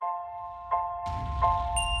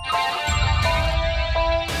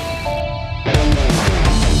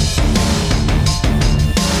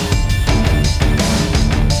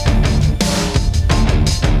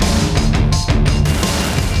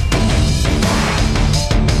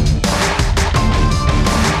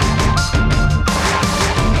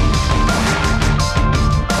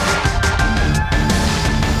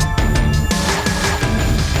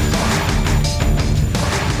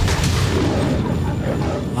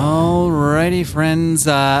Alrighty, friends.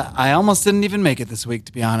 I almost didn't even make it this week,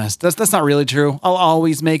 to be honest. That's not really true. I'll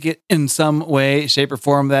always make it in some way, shape, or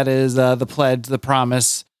form. That is the pledge, the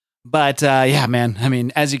promise. But yeah, man. I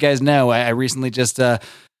mean, as you guys know, I recently just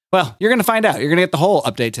well, you're going to find out. You're going to get the whole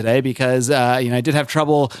update today because, I did have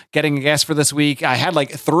trouble getting a guest for this week. I had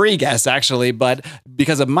like 3 guests actually, but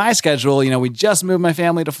because of my schedule, we just moved my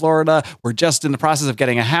family to Florida. We're just in the process of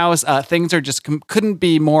getting a house. Things are just couldn't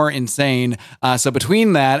be more insane. So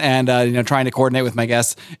between that and, trying to coordinate with my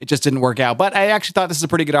guests, it just didn't work out. But I actually thought this is a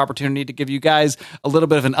pretty good opportunity to give you guys a little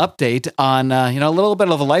bit of an update on, a little bit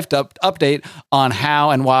of a life update on how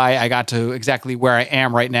and why I got to exactly where I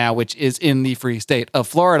am right now, which is in the free state of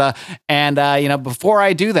Florida. And, before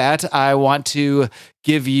I do that, I want to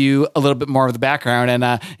give you a little bit more of the background.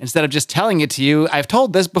 And instead of just telling it to you, I've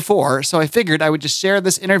told this before, so I figured I would just share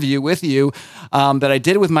this interview with you that I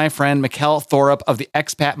did with my friend Mikkel Thorup of the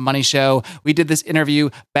Expat Money Show. We did this interview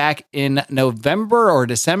back in November or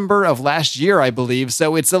December of last year, I believe.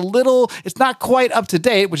 So it's not quite up to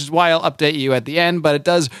date, which is why I'll update you at the end, but it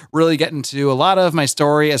does really get into a lot of my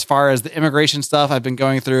story as far as the immigration stuff I've been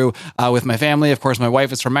going through with my family. Of course, my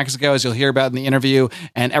wife is from Mexico, as you'll hear about in the interview,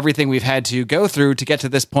 and everything we've had to go through to get to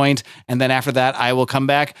this point. And then after that, I will come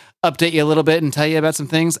back, update you a little bit, and tell you about some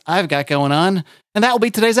things I've got going on. And that will be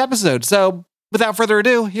today's episode. So without further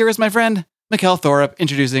ado, here is my friend, Mikkel Thorup,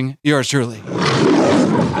 introducing yours truly.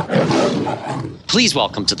 Please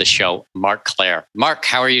welcome to the show, Mark Clare. Mark,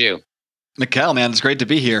 how are you? Mikkel, man, it's great to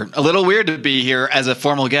be here. A little weird to be here as a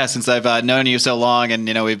formal guest since I've known you so long and,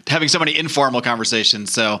 we're having so many informal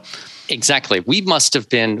conversations. So exactly. We must have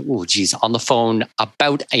been, on the phone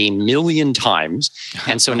about 1 million times.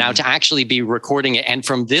 And so now to actually be recording it, and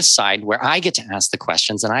from this side where I get to ask the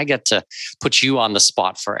questions and I get to put you on the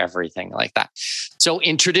spot for everything like that. So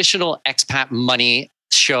in traditional Expat Money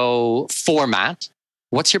Show format,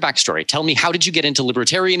 what's your backstory? Tell me, how did you get into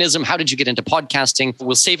libertarianism? How did you get into podcasting?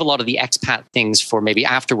 We'll save a lot of the expat things for maybe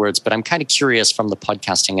afterwards, but I'm kind of curious from the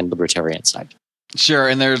podcasting and libertarian side. Sure.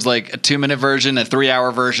 And there's like a 2-minute version, a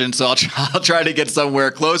 3-hour version. So I'll try to get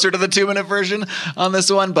somewhere closer to the 2-minute version on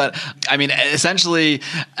this one. But I mean, essentially,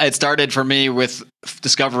 it started for me with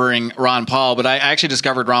discovering Ron Paul, but I actually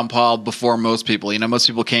discovered Ron Paul before most people. Most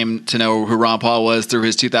people came to know who Ron Paul was through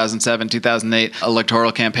his 2007, 2008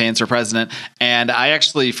 electoral campaigns for president. And I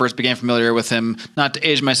actually first became familiar with him, not to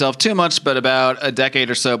age myself too much, but about a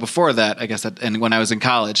decade or so before that, I guess, and when I was in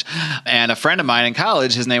college. And a friend of mine in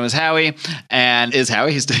college, his name was Howie, and is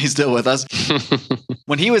Howie, he's still with us.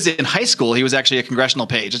 When he was in high school, he was actually a congressional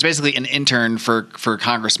page. It's basically an intern for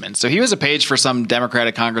congressmen. So he was a page for some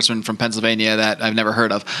Democratic congressman from Pennsylvania that I've never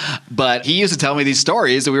heard of. But he used to tell me these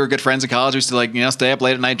stories. We were good friends in college. We used to stay up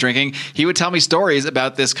late at night drinking. He would tell me stories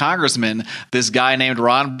about this congressman, this guy named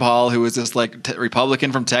Ron Paul, who was this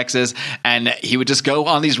Republican from Texas. And he would just go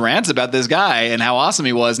on these rants about this guy and how awesome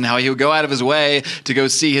he was and how he would go out of his way to go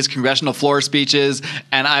see his congressional floor speeches.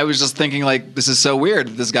 And I was just thinking, this is so weird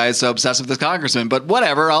that this guy is so obsessed with this congressman, but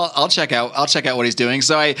whatever, I'll check out what he's doing.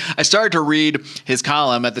 So I started to read his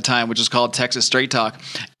column at the time, which was called Texas Straight Talk.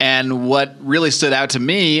 And what really stood out to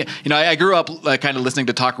me, I grew up kind of listening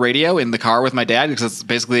to talk radio in the car with my dad, because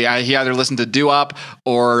basically he either listened to doo-wop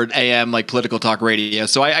or AM, political talk radio.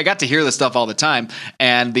 So I got to hear this stuff all the time.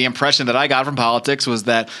 And the impression that I got from politics was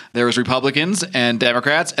that there was Republicans and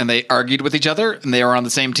Democrats, and they argued with each other, and they were on the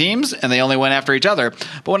same teams, and they only went after each other.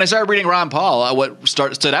 But when I started reading Ron Paul, what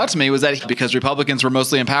stood out to me was that because Republicans were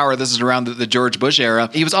mostly in power, this is around the George Bush era,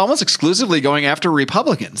 he was almost exclusively going after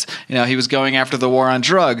Republicans. He was going after the war on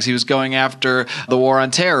drugs. He was going after the war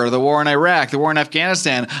on terror, the war in Iraq, the war in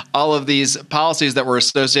Afghanistan, all of these policies that were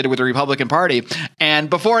associated with the Republican Party. And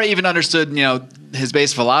before I even understood, his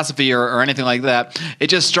base philosophy or anything like that, it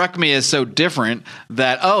just struck me as so different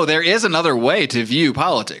that, there is another way to view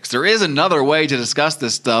politics. There is another way to discuss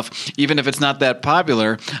this stuff, even if it's not that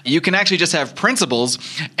popular. You can actually just have principles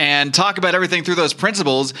and talk about everything through those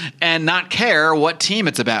principles and not care what team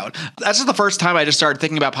it's about. That's just the first time I just started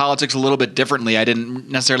thinking about politics a little bit differently. I didn't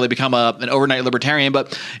necessarily become an overnight libertarian,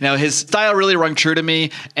 but his style really rung true to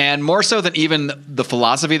me, and more so than even the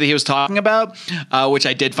philosophy that he was talking about, which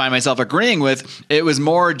I did find myself agreeing with. It was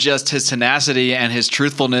more just his tenacity and his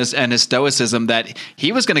truthfulness and his stoicism that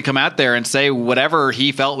he was going to come out there and say whatever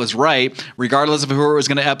he felt was right, regardless of who it was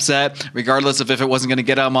going to upset, regardless of if it wasn't going to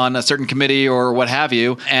get him on a certain committee or what have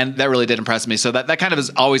you. And that really did impress me. So that kind of has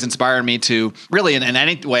always inspired me to really, in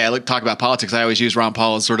any way I talk about politics, I always use Ron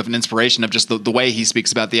Paul as sort of an inspiration of just the way he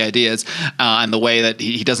speaks about the ideas and the way that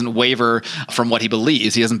he doesn't waver from what he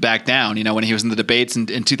believes. He doesn't back down. When he was in the debates in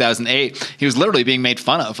 2008, he was literally being made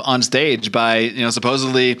fun of on stage by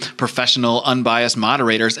supposedly professional, unbiased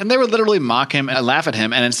moderators, and they would literally mock him and laugh at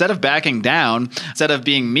him. And instead of backing down, instead of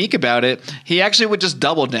being meek about it, he actually would just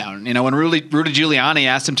double down. When Rudy Giuliani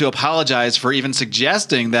asked him to apologize for even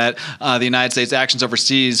suggesting that the United States actions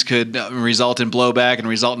overseas could result in blowback and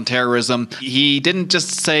result in terrorism, he didn't just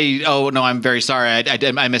say, "Oh no, I'm very sorry, I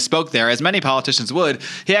misspoke there," as many politicians would.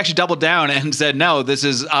 He actually doubled down and said, "No, this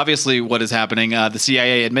is obviously what is happening. The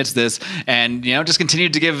CIA admits this," and just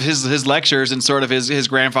continued to give his lectures in sort of his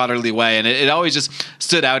grandfatherly way. And it always just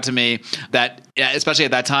stood out to me that, especially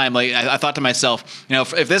at that time, like I thought to myself,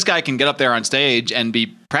 if this guy can get up there on stage and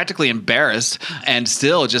be practically embarrassed and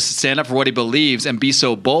still just stand up for what he believes and be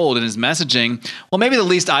so bold in his messaging, well, maybe the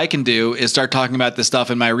least I can do is start talking about this stuff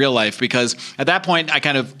in my real life. Because at that point, I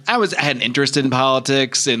had an interest in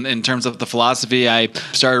politics in terms of the philosophy. I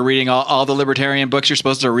started reading all the libertarian books you're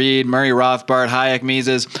supposed to read, Murray Rothbard, Hayek,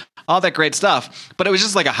 Mises, all that great stuff. But it was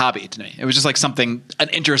just like a hobby to me. It was just like an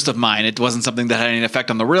interest of mine. It wasn't something that had any effect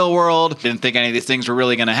on the real world. I didn't think any of these things were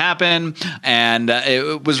really going to happen. And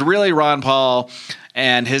it was really Ron Paul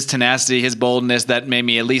and his tenacity, his boldness, that made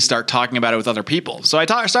me at least start talking about it with other people. So I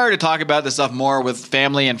started to talk about this stuff more with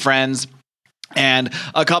family and friends. And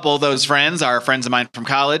a couple of those friends are friends of mine from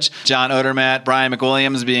college, John Odermatt, Brian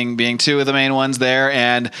McWilliams being two of the main ones there.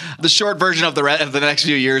 And the short version of the next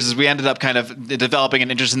few years is we ended up kind of developing an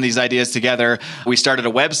interest in these ideas together. We started a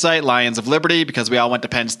website, Lions of Liberty, because we all went to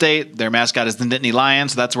Penn State. Their mascot is the Nittany Lion,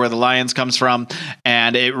 so that's where the Lions comes from.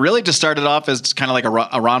 And it really just started off as kind of like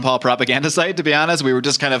a Ron Paul propaganda site, to be honest. We were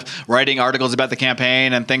just kind of writing articles about the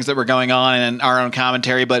campaign and things that were going on and our own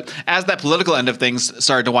commentary. But as that political end of things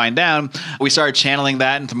started to wind down, we started channeling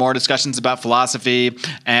that into more discussions about philosophy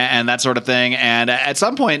and that sort of thing. And at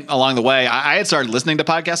some point along the way, I had started listening to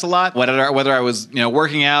podcasts a lot, whether I was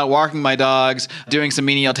working out, walking my dogs, doing some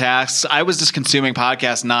menial tasks. I was just consuming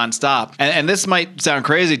podcasts nonstop. And this might sound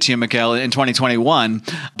crazy to you, Mikhail, in 2021,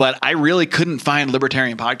 but I really couldn't find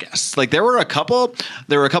libertarian podcasts. Like there were a couple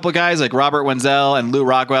guys like Robert Wenzel and Lou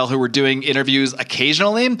Rockwell who were doing interviews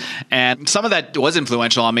occasionally, and some of that was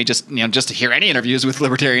influential on me. Just to hear any interviews with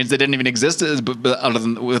libertarians that didn't even exist other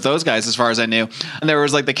than with those guys, as far as I knew. And there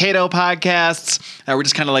was like the Cato podcasts that were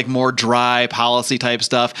just kind of like more dry policy type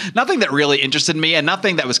stuff. Nothing that really interested me and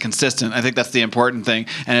nothing that was consistent. I think that's the important thing.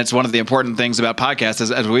 And it's one of the important things about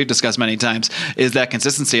podcasts, as we've discussed many times, is that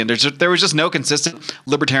consistency. And there was just no consistent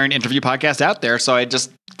libertarian interview podcast out there. So I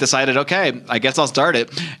just decided, okay, I guess I'll start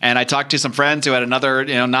it. And I talked to some friends who had another,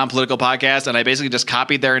 non-political podcast, and I basically just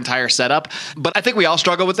copied their entire setup. But I think we all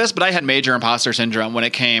struggle with this, but I had major imposter syndrome when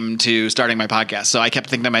it came to starting my podcast. So I kept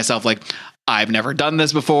thinking to myself, like, I've never done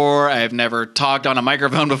this before. I've never talked on a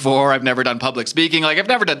microphone before. I've never done public speaking. Like, I've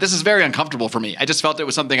never done, this is very uncomfortable for me. I just felt it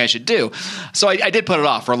was something I should do. So I did put it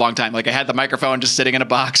off for a long time. Like, I had the microphone just sitting in a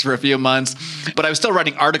box for a few months, but I was still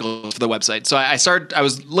writing articles for the website. So I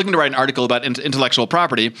was looking to write an article about intellectual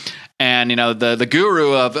property. And, the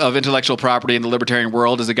guru of intellectual property in the libertarian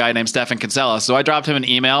world is a guy named Stephan Kinsella. So I dropped him an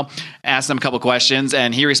email, asked him a couple questions,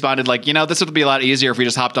 and he responded like, this would be a lot easier if we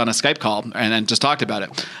just hopped on a Skype call and just talked about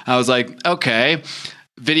it. I was like, okay,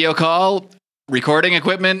 video call, recording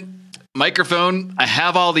equipment, microphone. I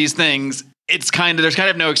have all these things. There's kind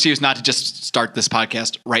of no excuse not to just start this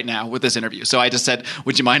podcast right now with this interview. So I just said,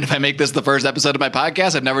 would you mind if I make this the first episode of my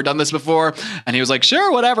podcast? I've never done this before. And he was like,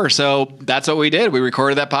 sure, whatever. So that's what we did. We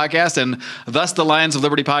recorded that podcast, and thus the Lions of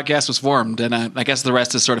Liberty podcast was formed. And I guess the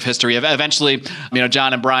rest is sort of history. Eventually,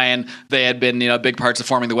 John and Brian, they had been, big parts of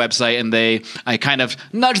forming the website, and I kind of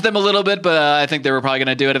nudged them a little bit, but I think they were probably going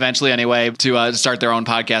to do it eventually anyway to start their own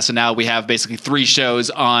podcast. So now we have basically 3 shows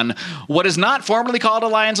on what is not formally called a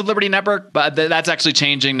Lions of Liberty network, but that's actually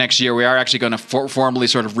changing next year. We are actually going to formally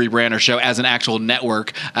sort of rebrand our show as an actual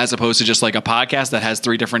network, as opposed to just like a podcast that has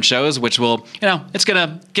 3 different shows, which will, it's going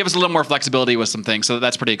to give us a little more flexibility with some things. So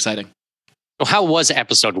that's pretty exciting. So how was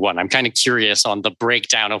episode 1? I'm kind of curious on the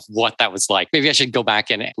breakdown of what that was like. Maybe I should go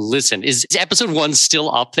back and listen. Is episode 1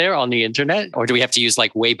 still up there on the internet, or do we have to use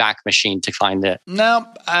like Wayback Machine to find it? No,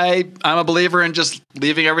 I'm a believer in just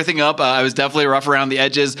leaving everything up. I was definitely rough around the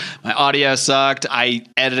edges. My audio sucked. I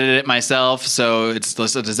edited it myself, so it's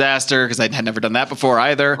just a disaster because I had never done that before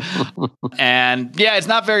either. And yeah, it's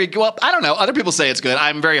not very well. I don't know. Other people say it's good.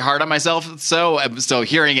 I'm very hard on myself, so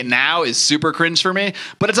hearing it now is super cringe for me.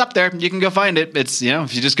 But it's up there. You can go find it. It's,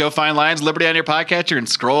 if you just go find Lions Liberty on your podcatcher and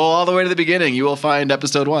scroll all the way to the beginning, you will find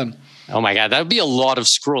episode 1. Oh my God, that would be a lot of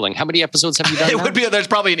scrolling. How many episodes have you done? It would be. There's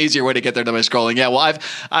probably an easier way to get there than by scrolling. Yeah, well,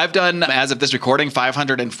 I've done, as of this recording,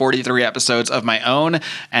 543 episodes of my own,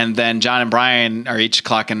 and then John and Brian are each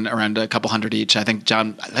clocking around a couple hundred each. I think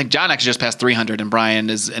John actually just passed 300, and Brian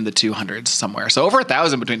is in the 200s somewhere. So over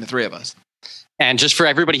 1,000 between the 3 of us. And just for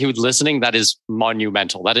everybody who's listening, that is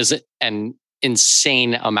monumental. That is an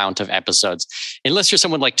insane amount of episodes. Unless you're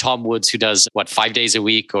someone like Tom Woods, who does 5 days a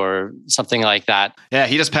week or something like that. Yeah,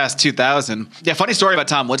 he just passed 2,000. Yeah, funny story about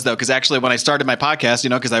Tom Woods though, because actually when I started my podcast,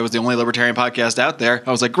 because I was the only libertarian podcast out there,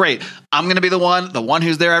 I was like, great, I'm going to be the one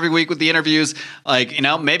who's there every week with the interviews. Like,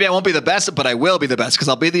 maybe I won't be the best, but I will be the best because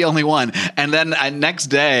I'll be the only one. And then next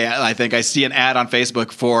day, I think I see an ad on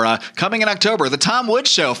Facebook for coming in October, the Tom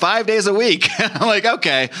Woods Show, 5 days a week. I'm like,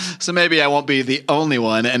 okay, so maybe I won't be the only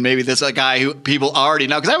one, and maybe this guy who people already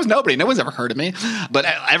know, because I was nobody. No one's ever heard of me. But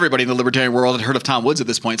everybody in the libertarian world had heard of Tom Woods at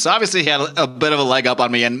this point. So obviously he had a bit of a leg up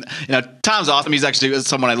on me. And, Tom's awesome. He's actually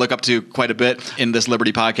someone I look up to quite a bit in this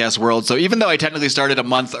Liberty podcast world. So even though I technically started a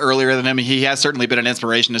month earlier than him, he has certainly been an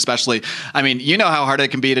inspiration, especially, you know how hard it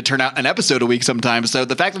can be to turn out an episode a week sometimes. So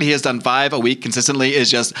the fact that he has done 5 a week consistently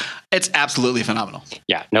is it's absolutely phenomenal.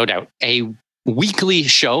 Yeah, no doubt. A weekly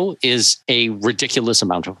show is a ridiculous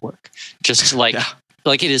amount of work. Just like... Yeah.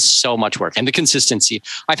 Like, it is so much work, and the consistency.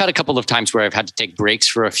 I've had a couple of times where I've had to take breaks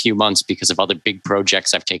for a few months because of other big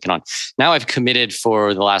projects I've taken on. Now I've committed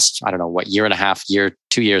for the last, I don't know, year and a half, 2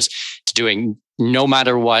 years to doing no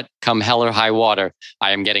matter what, come hell or high water, I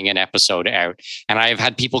am getting an episode out. And I have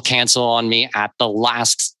had people cancel on me at the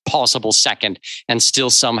last possible second and still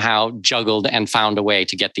somehow juggled and found a way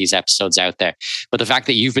to get these episodes out there. But the fact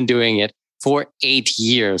that you've been doing it for 8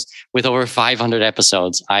 years with over 500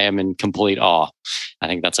 episodes, I am in complete awe. I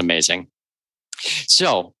think that's amazing.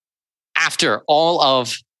 So after all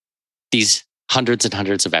of these hundreds and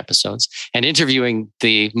hundreds of episodes and interviewing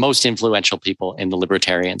the most influential people in the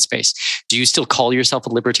libertarian space, do you still call yourself a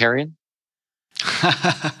libertarian?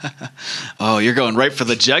 Oh, you're going right for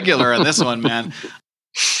the jugular on this one, man.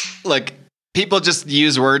 Look, people just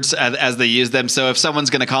use words as they use them. So if someone's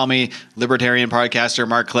going to call me libertarian podcaster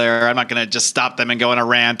Mark Claire, I'm not going to just stop them and go on a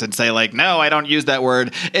rant and say like, no, I don't use that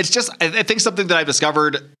word. It's just, I think something that I've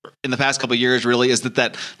discovered in the past couple of years really is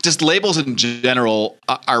that just labels in general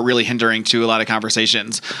are really hindering to a lot of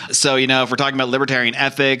conversations. So, if we're talking about libertarian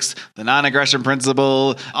ethics, the non-aggression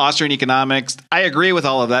principle, Austrian economics, I agree with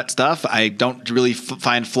all of that stuff. I don't really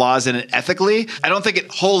find flaws in it ethically. I don't think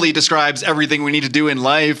it wholly describes everything we need to do in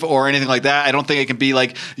life or anything like that. I don't think it can be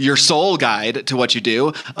like your sole guide to what you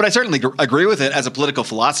do, but I certainly agree with it as a political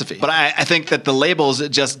philosophy. But I think that the labels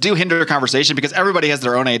just do hinder conversation because everybody has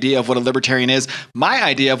their own idea of what a libertarian is. My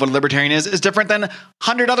idea of what a libertarian is different than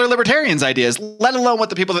 100 other libertarians' ideas, let alone what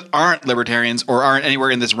the people that aren't libertarians or aren't anywhere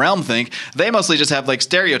in this realm think. They mostly just have like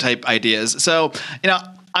stereotype ideas. So,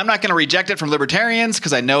 I'm not going to reject it from libertarians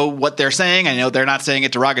because I know what they're saying. I know they're not saying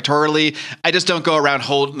it derogatorily. I just don't go around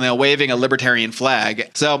waving a libertarian flag.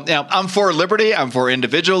 So, I'm for liberty. I'm for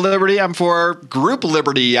individual liberty. I'm for group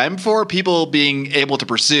liberty. I'm for people being able to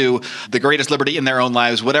pursue the greatest liberty in their own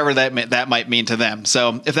lives, whatever that might mean to them.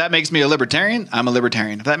 So if that makes me a libertarian, I'm a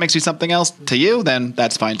libertarian. If that makes me something else to you, then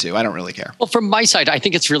that's fine too. I don't really care. Well, from my side, I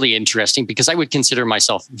think it's really interesting because I would consider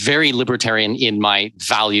myself very libertarian in my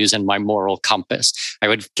values and my moral compass. I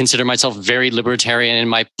would consider myself very libertarian in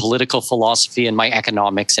my political philosophy and my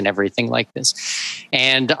economics and everything like this.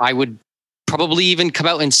 And I would probably even come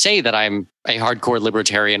out and say that I'm a hardcore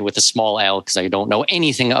libertarian with a small L because I don't know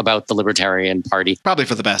anything about the Libertarian Party. Probably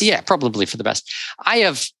for the best. Yeah, probably for the best. I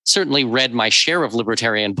have certainly read my share of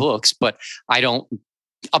libertarian books, but I don't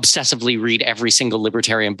obsessively read every single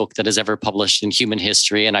libertarian book that is ever published in human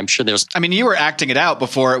history. And I'm sure you were acting it out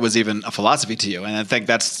before it was even a philosophy to you. And I think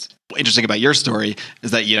that's interesting about your story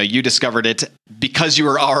is that, you discovered it because you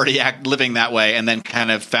were already living that way and then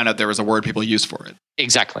kind of found out there was a word people use for it.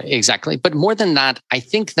 Exactly. But more than that, I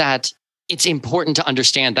think that it's important to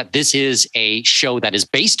understand that this is a show that is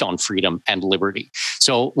based on freedom and liberty.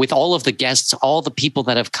 So with all of the guests, all the people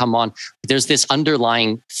that have come on, there's this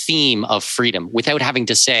underlying theme of freedom without having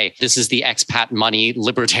to say, this is the expat money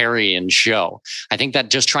libertarian show. I think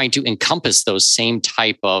that just trying to encompass those same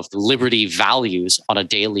type of liberty values on a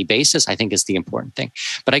daily basis, I think is the important thing.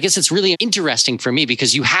 But I guess it's really interesting for me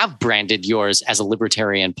because you have branded yours as a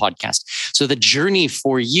libertarian podcast. So the journey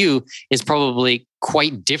for you is probably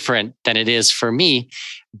quite different than it is for me.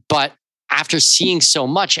 But after seeing so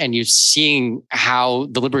much and you seeing how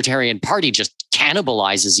the Libertarian Party just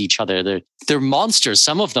cannibalizes each other, they're monsters.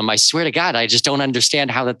 Some of them, I swear to God, I just don't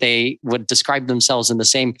understand how that they would describe themselves in the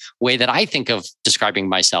same way that I think of describing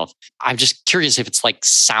myself. I'm just curious if it's like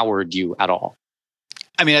soured you at all.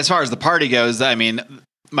 As far as the party goes,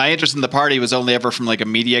 my interest in the party was only ever from like a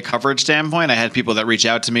media coverage standpoint. I had people that reach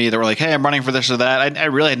out to me that were like, hey, I'm running for this or that. I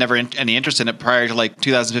really had never any interest in it prior to like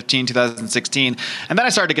 2015, 2016. And then I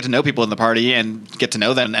started to get to know people in the party and get to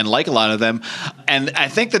know them and like a lot of them. And I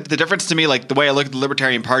think that the difference to me, like the way I look at the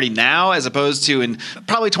Libertarian Party now, as opposed to in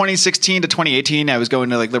probably 2016 to 2018, I was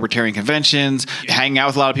going to like Libertarian conventions, hanging out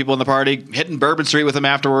with a lot of people in the party, hitting Bourbon Street with them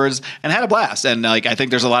afterwards, and had a blast. And like, I think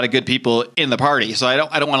there's a lot of good people in the party. So I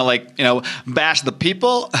don't want to like, bash the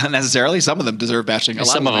people necessarily. Some of them deserve bashing.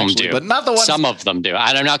 Some of them do, but not the ones. Some of them do.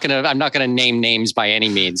 I'm not gonna name names by any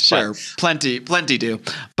means. Sure, plenty do.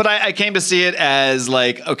 But I came to see it as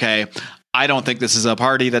like, okay, I don't think this is a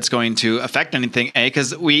party that's going to affect anything.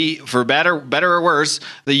 Because we, for better or worse,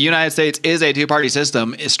 the United States is a two-party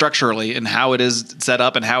system structurally in how it is set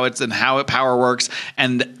up and how power works,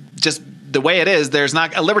 and just the way it is, there's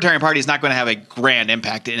not a Libertarian Party is not going to have a grand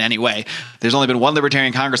impact in any way. There's only been one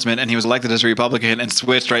Libertarian congressman, and he was elected as a Republican and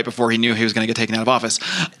switched right before he knew he was going to get taken out of office.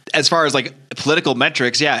 As far as like political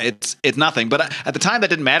metrics, yeah, it's nothing. But at the time, that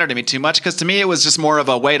didn't matter to me too much, because to me, it was just more of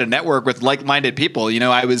a way to network with like-minded people.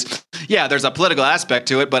 There's a political aspect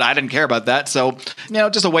to it, but I didn't care about that. So,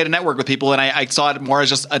 just a way to network with people. And I saw it more as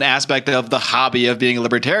just an aspect of the hobby of being a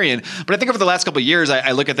libertarian. But I think over the last couple of years,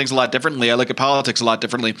 I look at things a lot differently. I look at politics a lot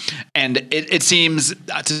differently. And it seems,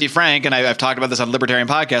 to be frank, and I've talked about this on Libertarian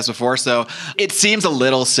podcasts before, so it seems a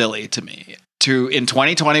little silly to me in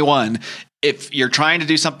 2021, if you're trying to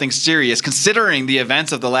do something serious, considering the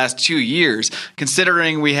events of the last 2 years,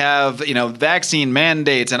 considering we have, vaccine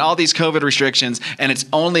mandates and all these COVID restrictions, and it's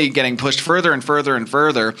only getting pushed further and further and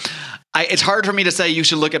further, it's hard for me to say you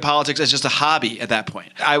should look at politics as just a hobby at that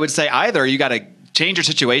point. I would say either you got to change your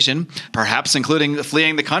situation, perhaps including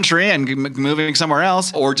fleeing the country and moving somewhere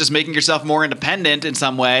else, or just making yourself more independent in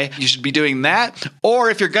some way. You should be doing that. Or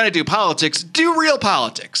if you're going to do politics, do real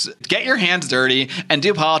politics. Get your hands dirty and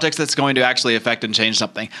do politics that's going to actually affect and change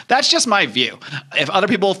something. That's just my view. If other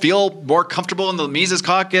people feel more comfortable in the Mises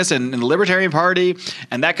Caucus and in the Libertarian Party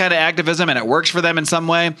and that kind of activism, and it works for them in some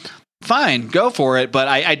way, fine, go for it. But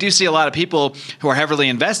I do see a lot of people who are heavily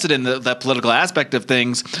invested in the political aspect of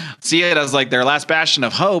things see it as like their last bastion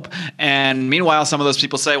of hope. And meanwhile, some of those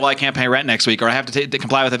people say, well, I can't pay rent next week, or I have to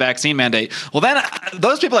comply with a vaccine mandate. Well, then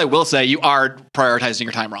those people, I will say, you are prioritizing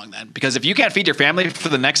your time wrong then. Because if you can't feed your family for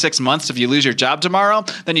the next 6 months, if you lose your job tomorrow,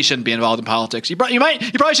 then you shouldn't be involved in politics. You probably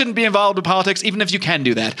shouldn't be involved in politics, even if you can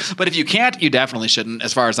do that. But if you can't, you definitely shouldn't,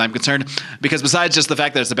 as far as I'm concerned. Because besides just the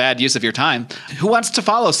fact that it's a bad use of your time, who wants to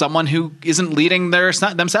follow someone who isn't leading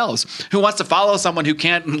themselves? Who wants to follow someone who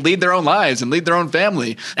can't lead their own lives and lead their own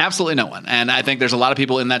family? Absolutely no one. And I think there's a lot of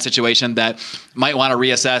people in that situation that might want to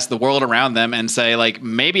reassess the world around them and say, like,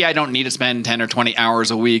 maybe I don't need to spend 10 or 20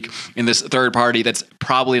 hours a week in this third party that's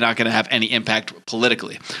probably not going to have any impact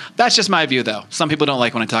politically. That's just my view, though. Some people don't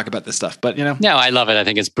like when I talk about this stuff, but No, I love it. I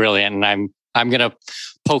think it's brilliant. And I'm going to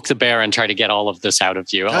poke the bear and try to get all of this out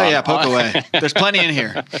of you. Oh, yeah, poke away. There's plenty in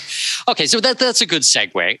here. Okay, so that's a good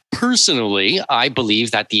segue. Personally, I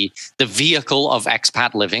believe that the vehicle of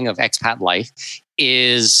expat living, of expat life,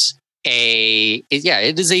 is it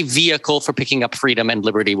is a vehicle for picking up freedom and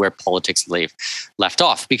liberty where politics left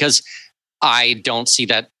off. Because I don't see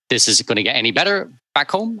that this is going to get any better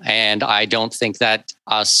back home. And I don't think that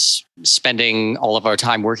us spending all of our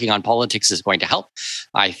time working on politics is going to help.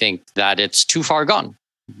 I think that it's too far gone.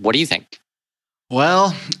 What do you think?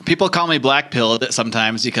 Well, people call me black-pilled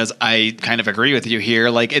sometimes because I kind of agree with you here.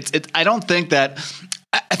 Like, I don't think that.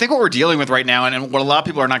 I think what we're dealing with right now, and what a lot of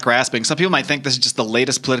people are not grasping, some people might think this is just the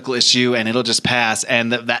latest political issue and it'll just pass.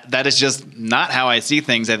 And that is just not how I see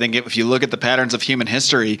things. I think if you look at the patterns of human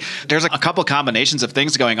history, there's a couple combinations of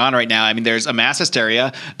things going on right now. I mean, there's a mass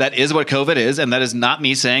hysteria. That is what COVID is. And that is not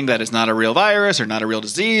me saying that it's not a real virus or not a real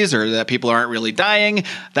disease or that people aren't really dying.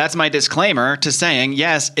 That's my disclaimer to saying,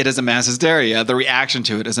 yes, it is a mass hysteria. The reaction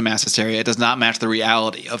to it is a mass hysteria. It does not match the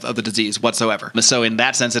reality of the disease whatsoever. So in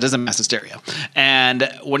that sense, it is a mass hysteria. And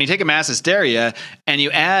when you take a mass hysteria and you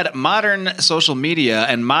add modern social media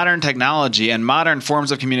and modern technology and modern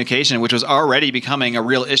forms of communication, which was already becoming a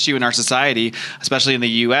real issue in our society, especially in the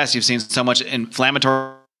US, you've seen so much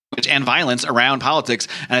inflammatory and violence around politics.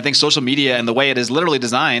 And I think social media and the way it is literally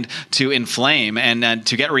designed to inflame and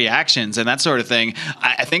to get reactions and that sort of thing,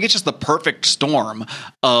 I think it's just the perfect storm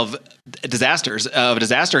of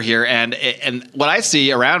disaster here. And what I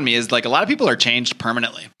see around me is like a lot of people are changed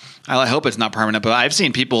permanently. I hope it's not permanent, but I've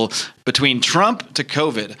seen people between Trump to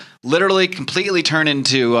COVID literally completely turn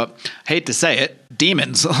into, hate to say it,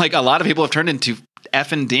 demons. Like a lot of people have turned into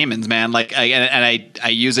effing demons, man. Like, I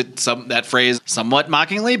use that phrase somewhat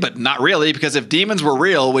mockingly, but not really, because if demons were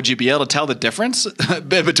real, would you be able to tell the difference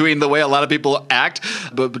between the way a lot of people act,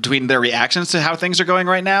 but between their reactions to how things are going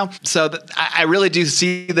right now? So I really do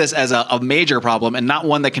see this as a major problem, and not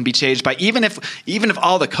one that can be changed by even if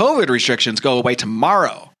all the COVID restrictions go away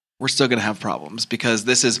tomorrow. We're still going to have problems, because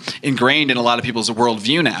this is ingrained in a lot of people's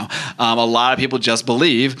worldview now. A lot of people just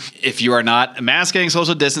believe if you are not masking,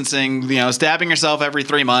 social distancing, stabbing yourself every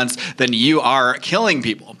 3 months, then you are killing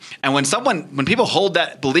people. And when people hold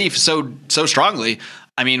that belief so strongly,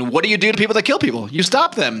 I mean, what do you do to people that kill people? You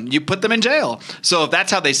stop them. You put them in jail. So if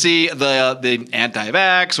that's how they see the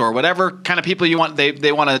anti-vax or whatever kind of people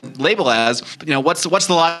they want to label as, what's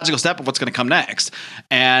the logical step of what's going to come next?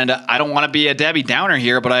 And I don't want to be a Debbie Downer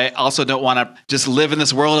here, but I also don't want to just live in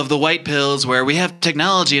this world of the white pills where we have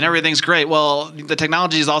technology and everything's great. Well, the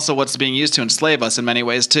technology is also what's being used to enslave us in many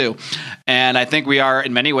ways too. And I think we are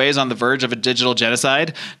in many ways on the verge of a digital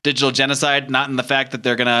genocide. Digital genocide, not in the fact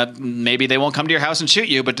that maybe they won't come to your house and shoot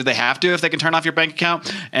you, but do they have to if they can turn off your bank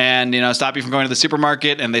account and stop you from going to the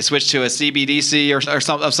supermarket, and they switch to a CBDC or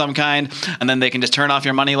some kind, and then they can just turn off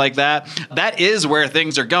your money like that? That is where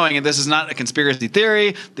things are going, and this is not a conspiracy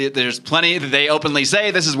theory. There's plenty. They openly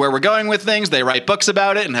say this is where we're going with things. They write books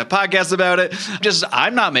about it and have podcasts about it.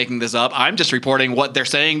 I'm not making this up. I'm just reporting what they're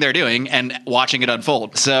saying they're doing and watching it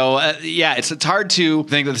unfold. So it's hard to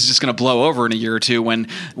think that this is just going to blow over in a year or two when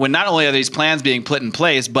not only are these plans being put in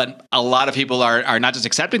place, but a lot of people are not just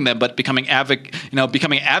accepting them, but becoming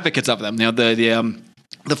advocates of them.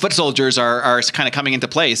 The foot soldiers are kind of coming into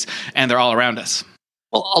place, and they're all around us.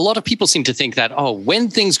 Well, a lot of people seem to think that, when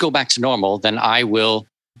things go back to normal, then I will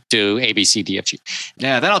do A, B, C, D, F, G.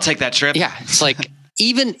 Yeah, then I'll take that trip. Yeah, it's like,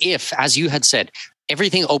 even if, as you had said,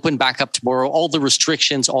 everything opened back up tomorrow, all the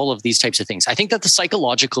restrictions, all of these types of things, I think that the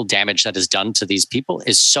psychological damage that is done to these people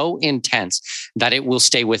is so intense that it will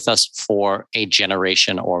stay with us for a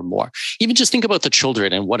generation or more. Even just think about the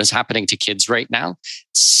children and what is happening to kids right now.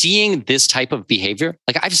 Seeing this type of behavior,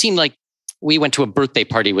 like I've seen, we went to a birthday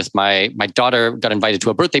party with my daughter, got invited to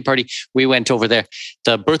a birthday party. We went over there.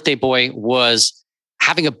 The birthday boy was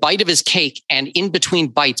having a bite of his cake, and in between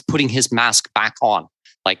bites, putting his mask back on.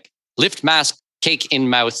 Like, lift mask, cake in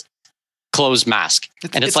mouth, close mask.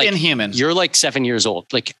 It's like inhuman. You're like 7 years old.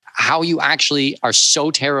 Like, how you actually are so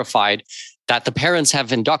terrified that the parents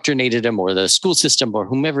have indoctrinated him, or the school system, or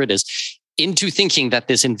whomever it is, into thinking that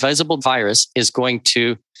this invisible virus is going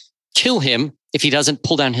to kill him if he doesn't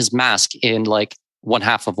pull down his mask in like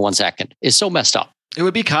 1/2 of 1 second, is so messed up. It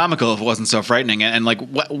would be comical if it wasn't so frightening. And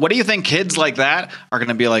what do you think kids like that are going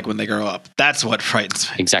to be like when they grow up? That's what frightens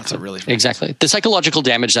me. Exactly. Exactly. The psychological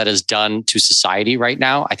damage that is done to society right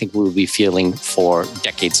now, I think we will be feeling for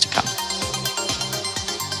decades to come.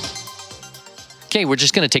 Okay, we're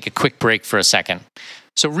just going to take a quick break for a second.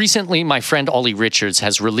 So recently, my friend Ollie Richards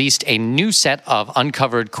has released a new set of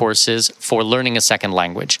uncovered courses for learning a second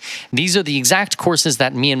language. These are the exact courses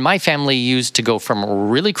that me and my family used to go from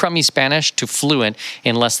really crummy Spanish to fluent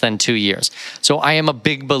in less than 2 years. So I am a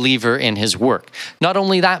big believer in his work. Not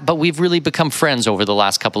only that, but we've really become friends over the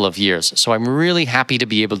last couple of years. So I'm really happy to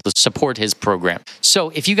be able to support his program. So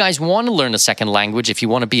if you guys want to learn a second language, if you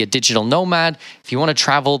want to be a digital nomad, if you want to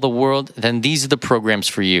travel the world, then these are the programs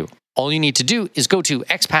for you. All you need to do is go to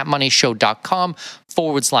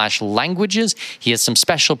expatmoneyshow.com/languages. He has some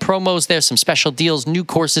special promos there, some special deals, new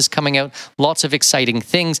courses coming out, lots of exciting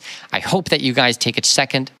things. I hope that you guys take a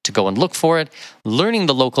second to go and look for it. Learning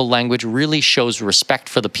the local language really shows respect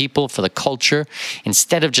for the people, for the culture,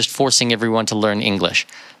 instead of just forcing everyone to learn English.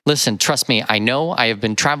 Listen, trust me, I know I have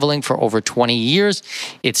been traveling for over 20 years.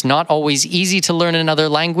 It's not always easy to learn another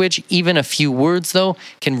language. Even a few words, though,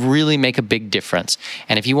 can really make a big difference.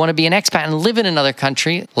 And if you want to be an expat and live in another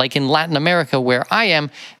country, like in Latin America where I am,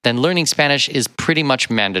 then learning Spanish is pretty much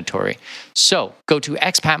mandatory. So go to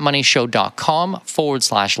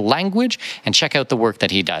expatmoneyshow.com/language and check out the work that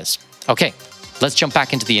he does. Okay, let's jump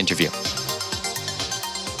back into the interview.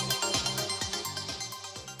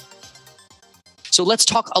 So let's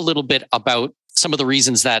talk a little bit about some of the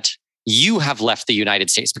reasons that you have left the United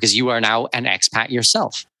States, because you are now an expat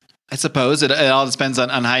yourself. I suppose it all depends on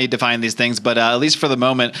how you define these things. But at least for the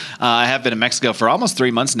moment, I have been in Mexico for almost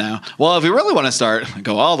 3 months now. Well, if we really want to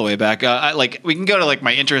go all the way back, we can go to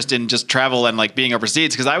my interest in just travel and being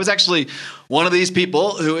overseas, because I was actually one of these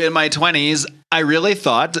people who in my 20s, I really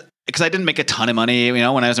thought, because I didn't make a ton of money,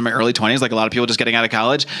 when I was in my early 20s, like a lot of people just getting out of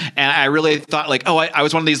college. And I really thought I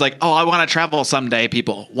was one of these I want to travel someday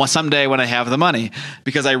people. Someday when I have the money.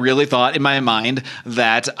 Because I really thought in my mind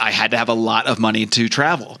that I had to have a lot of money to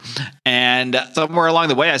travel. And somewhere along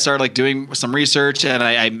the way, I started like doing some research, and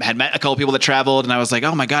I had met a couple people that traveled, and I was like,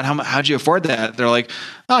 oh my God, how'd you afford that? They're like,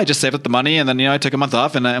 oh, I just saved up the money, and then I took a month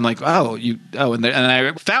off, and I'm like, and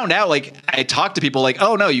I found out, like, I talked to people like,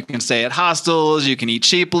 oh no, you can stay at hostels, you can eat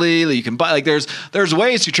cheaply, you can buy, like, there's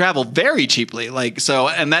ways to travel very cheaply, like, so,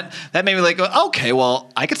 and that made me like, okay,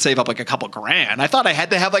 well, I could save up like a couple grand. I thought I had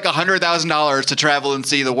to have like $100,000 to travel and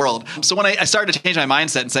see the world. So when I started to change my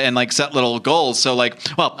mindset and like set little goals, so like,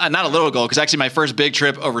 well, not a little goal, because actually my first big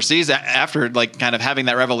trip overseas after like kind of having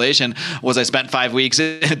that revelation was I spent 5 weeks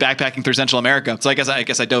backpacking through Central America. So I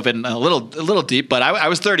guess I dove in a little deep, but I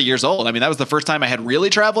was 30 years old. I mean, that was the first time I had really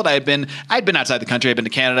traveled. I'd been outside the country. I'd been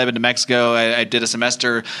to Canada. I'd been to Mexico. I did a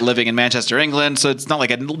semester living in Manchester, England. So it's not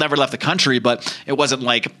like I'd never left the country, but it wasn't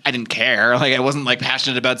like I didn't care. Like I wasn't like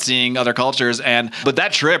passionate about seeing other cultures. But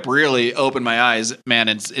that trip really opened my eyes, man,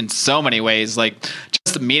 in so many ways. Like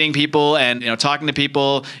just meeting people and talking to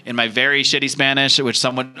people in my very shitty Spanish, which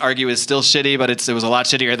some would argue is still shitty, but it was a lot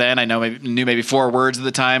shittier then. I knew maybe 4 words at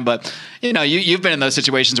the time, but you've been in those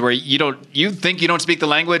situations where you think you don't speak the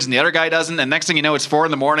language and the other guy doesn't, and next thing you know it's 4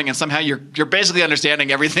 a.m. and somehow you're basically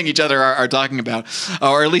understanding everything each other are talking about,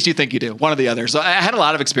 or at least you think you do, one or the other. So I had a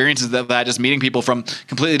lot of experiences that just meeting people from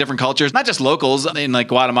completely different cultures, not just locals in like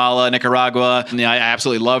Guatemala, Nicaragua. And, I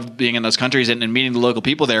absolutely loved being in those countries and meeting the local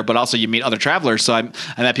people there, but also you meet other travelers. So I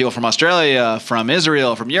met people from Australia, from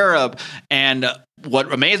Israel, from Europe, and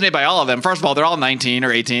what amazed me by all of them, first of all, they're all 19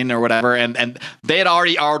 or 18 or whatever, and they had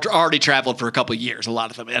already traveled for a couple of years, a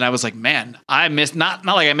lot of them. And I was like, man, I missed, not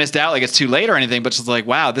like I missed out, like it's too late or anything, but just like,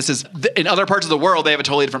 wow, this is, in other parts of the world, they have a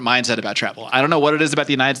totally different mindset about travel. I don't know what it is about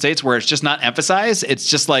the United States where it's just not emphasized. It's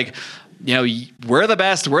just like, we're the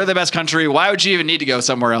best country. Why would you even need to go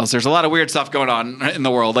somewhere else? There's a lot of weird stuff going on in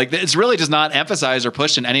the world. Like it's really just not emphasized or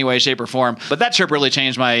pushed in any way, shape, or form. But that trip really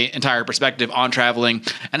changed my entire perspective on traveling.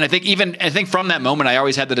 And I think from that moment, I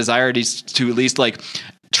always had the desire to at least like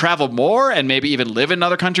travel more and maybe even live in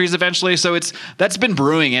other countries eventually. So that's been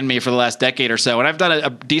brewing in me for the last decade or so. And I've done a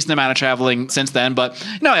decent amount of traveling since then, but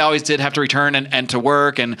I always did have to return and to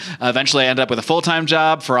work. And eventually I ended up with a full-time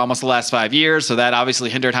job for almost the last 5 years. So that obviously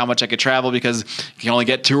hindered how much I could travel because you can only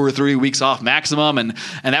get 2 or 3 weeks off maximum. And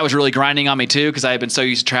that was really grinding on me too, because I had been so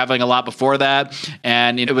used to traveling a lot before that.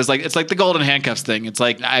 And it was like, it's like the golden handcuffs thing. It's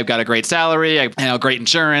like, I've got a great salary, great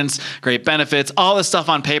insurance, great benefits, all this stuff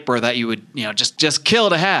on paper that you would, just kill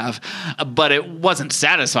to have, but it wasn't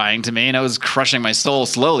satisfying to me, and it was crushing my soul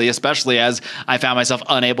slowly, especially as I found myself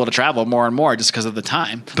unable to travel more and more just because of the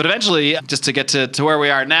time. But eventually, just to get to where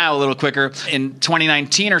we are now a little quicker, in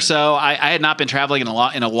 2019 or so, I had not been traveling in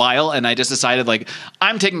a while, and I just decided like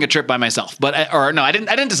I'm taking a trip by myself. I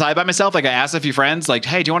didn't decide by myself. Like I asked a few friends, like,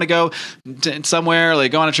 hey, do you want to go somewhere,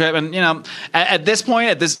 like go on a trip? And at this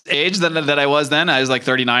point, at this age that I was then, I was like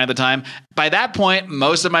 39 at the time. By that point,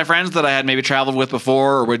 most of my friends that I had maybe traveled with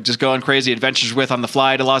before or would just go on crazy adventures with on the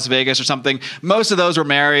fly to Las Vegas or something, most of those were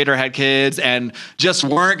married or had kids and just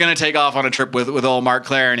weren't going to take off on a trip with old Mark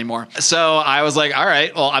Claire anymore. So I was like, all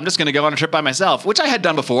right, well, I'm just going to go on a trip by myself, which I had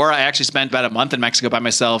done before. I actually spent about a month in Mexico by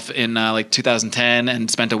myself in like 2010 and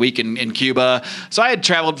spent a week in Cuba. So I had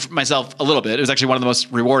traveled myself a little bit. It was actually one of the most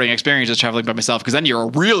rewarding experiences traveling by myself, because then you're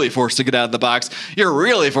really forced to get out of the box. You're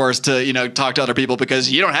really forced to, talk to other people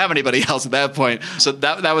because you don't have anybody else at that point. So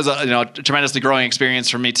that was a tremendously growing experience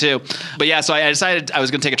for me too. But yeah, so I decided I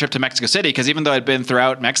was going to take a trip to Mexico City, because even though I'd been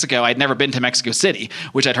throughout Mexico, I'd never been to Mexico City,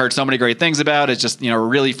 which I'd heard so many great things about. It's just, a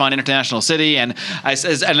really fun international city. And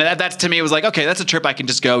that to me was like, okay, that's a trip I can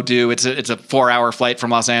just go do. It's a 4-hour flight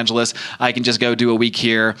from Los Angeles. I can just go do a week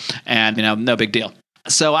here and, no big deal.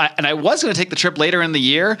 So I was going to take the trip later in the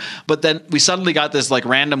year, but then we suddenly got this like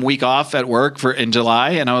random week off at work in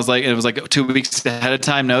July. And I was like, it was like 2 weeks ahead of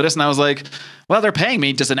time notice. And I was like, well, they're paying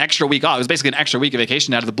me just an extra week off. It was basically an extra week of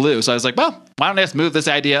vacation out of the blue. So I was like, well, why don't I just move this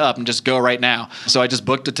idea up and just go right now? So I just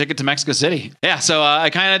booked a ticket to Mexico City. Yeah. So I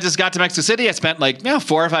kind of just got to Mexico City. I spent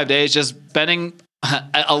 4 or 5 days just spending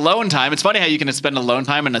alone time. It's funny how you can spend alone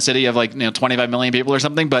time in a city of 25 million people or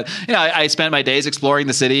something. But I spent my days exploring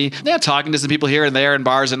the city, talking to some people here and there in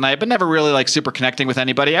bars at night, but never really super connecting with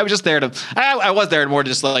anybody. I was just there I was there more to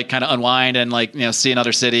just kind of unwind and see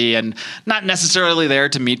another city, and not necessarily there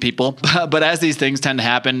to meet people. But as these things tend to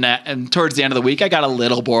happen, and towards the end of the week, I got a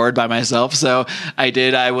little bored by myself. So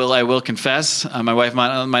I will confess. My wife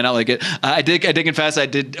might not like it. I did confess. I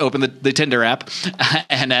did open the Tinder app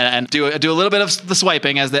and do a little bit of the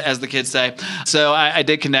swiping, as the kids say. So I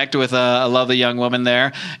did connect with a lovely young woman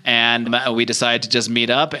there, and we decided to just meet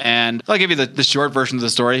up. And I'll give you the short version of the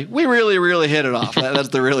story. We really, really hit it off. That's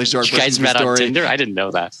the really short version of the story. You guys met on Tinder? I didn't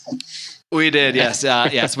know that. We did, yes.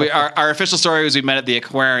 Yes. Our official story was we met at the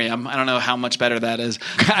aquarium. I don't know how much better that is.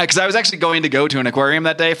 Because I was actually going to go to an aquarium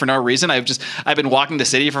that day for no reason. I've been walking the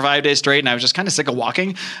city for 5 days straight, and I was just kind of sick of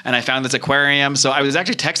walking. And I found this aquarium. So I was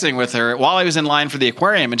actually texting with her while I was in line for the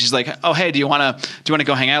aquarium. And she's like, oh, hey, do you want to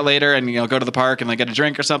go hang out later and go to the park and like get a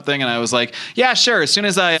drink or something? And I was like, yeah, sure. As soon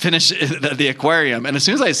as I finish the aquarium. And as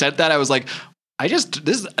soon as I said that, I was like, I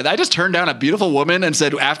just turned down a beautiful woman and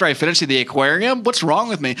said, after I finished the aquarium, what's wrong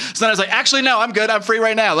with me? So then I was like, actually, no, I'm good. I'm free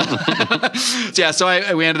right now.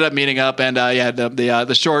 So we ended up meeting up, and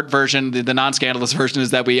the short version, the non-scandalous version is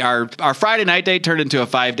that our Friday night date turned into a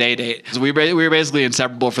 5-day date. So we were basically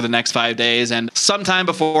inseparable for the next 5 days. And sometime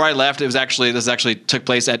before I left, this actually took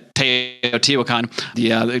place at Teotihuacan,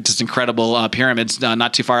 the just incredible pyramids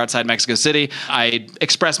not too far outside Mexico City. I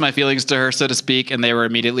expressed my feelings to her, so to speak, and they were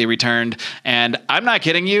immediately returned. And I'm not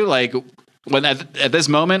kidding you. Like when at this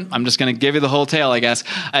moment, I'm just going to give you the whole tale, I guess.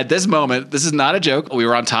 At this moment, this is not a joke. We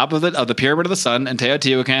were on top of the Pyramid of the Sun in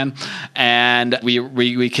Teotihuacan, and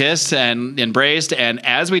we kissed and embraced. And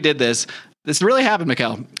as we did this really happened,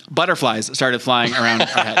 Mikkel. Butterflies started flying around our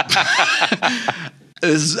head.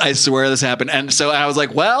 I swear this happened. And so I was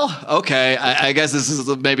like, well, okay, I guess this is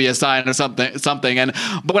maybe a sign of something.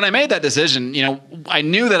 But when I made that decision, I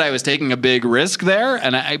knew that I was taking a big risk there.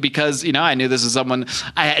 And because I knew this is someone,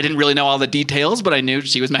 I didn't really know all the details, but I knew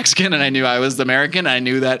she was Mexican and I knew I was American. I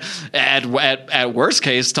knew that at worst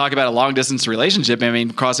case, talk about a long distance relationship. I mean,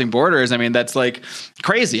 crossing borders. I mean, that's like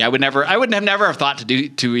crazy. I would never have thought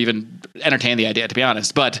to even entertain the idea, to be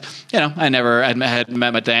honest. But, I never had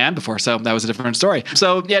met Diane before. So that was a different story.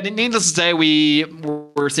 So yeah, needless to say, we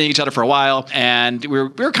were seeing each other for a while, and we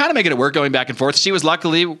were kind of making it work, going back and forth. She was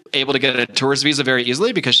luckily able to get a tourist visa very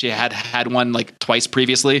easily because she had one like twice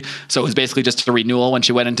previously. So it was basically just a renewal when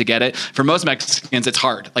she went in to get it. For most Mexicans, it's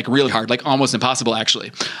hard, like really hard, like almost impossible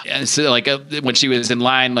actually. And so like when she was in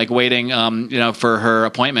line, like waiting, for her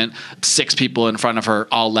appointment, 6 people in front of her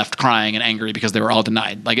all left crying and angry because they were all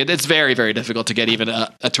denied. Like it's very, very difficult to get even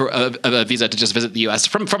a visa to just visit the U.S.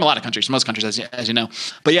 from a lot of countries, most countries, as you know.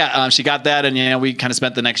 But yeah, she got that, and we kind of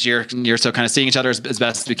spent the next year or so kind of seeing each other as best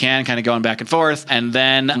as we can, kind of going back and forth. And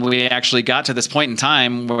then we actually got to this point in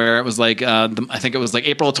time where it was like I think it was like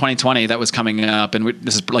April 2020 that was coming up, and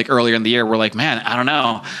this is like earlier in the year. We're like, man, I don't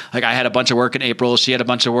know. Like I had a bunch of work in April, she had a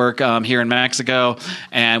bunch of work here in Mexico,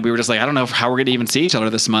 and we were just like, I don't know how we're going to even see each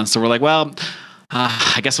other this month. So we're like, well.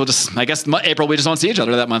 I guess April, we just won't see each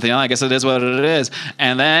other that month. I guess it is what it is.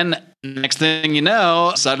 And then next thing you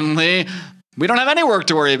know, suddenly we don't have any work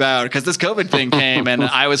to worry about because this COVID thing came and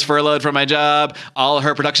I was furloughed from my job. All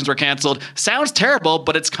her productions were canceled. Sounds terrible,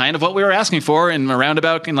 but it's kind of what we were asking for in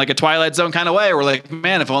like a Twilight Zone kind of way. We're like,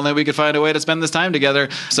 man, if only we could find a way to spend this time together.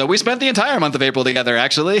 So we spent the entire month of April together,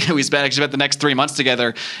 actually. We spent the next 3 months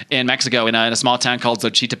together in Mexico in a small town called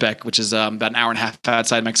Xochitepec, which is about an hour and a half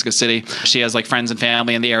outside Mexico City. She has like friends and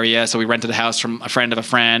family in the area. So we rented a house from a friend of a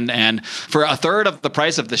friend. And for a third of the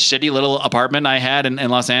price of the shitty little apartment I had in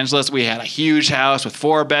Los Angeles, we had a huge house with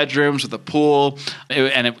 4 bedrooms with a pool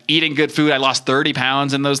and eating good food. I lost 30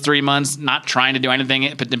 pounds in those 3 months, not trying to do anything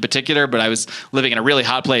in particular, but I was living in a really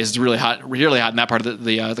hot place. It's really hot in that part of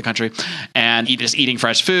the country, and just eating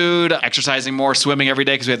fresh food, exercising more, swimming every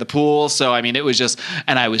day because we had the pool. So, I mean, it was just,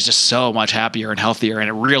 and I was just so much happier and healthier. And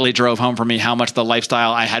it really drove home for me how much the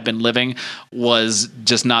lifestyle I had been living was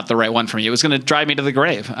just not the right one for me. It was going to drive me to the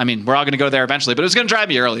grave. I mean, we're all going to go there eventually, but it was going to drive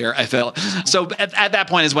me earlier, I felt. So at that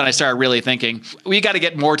point is when I started really thinking, we got to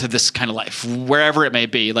get more to this kind of life, wherever it may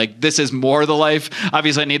be. Like, this is more the life.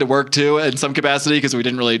 Obviously, I need to work too in some capacity because we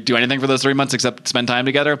didn't really do anything for those 3 months except spend time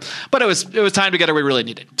together. But it was time together we really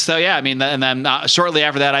needed. So yeah, I mean, and then shortly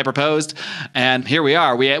after that, I proposed, and here we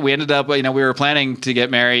are. We ended up, we were planning to get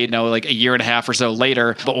married, like a year and a half or so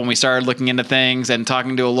later. But when we started looking into things and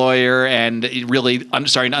talking to a lawyer and really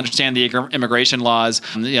starting to understand the immigration laws,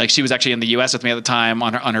 like she was actually in the U.S. with me at the time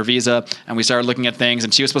on her visa, and we started looking at things,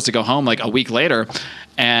 and she was supposed to go home like a week later.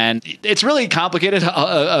 And it's really complicated,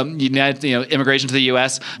 immigration to the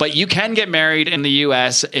U.S., but you can get married in the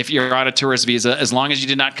U.S. if you're on a tourist visa, as long as you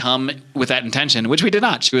did not come with that intention, which we did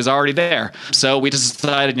not. She was already there. So we just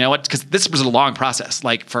decided, because this was a long process,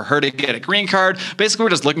 like for her to get a green card, basically we're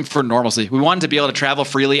just looking for normalcy. We wanted to be able to travel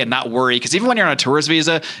freely and not worry, because even when you're on a tourist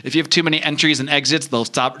visa, if you have too many entries and exits, they'll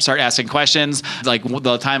start asking questions. Like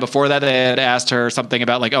the time before that, they had asked her something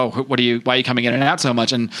about like, oh, why are you coming in and out so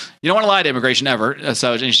much? And you don't want to lie to immigration ever.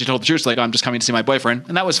 And she told the truth, like, oh, I'm just coming to see my boyfriend.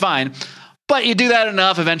 And that was fine. But you do that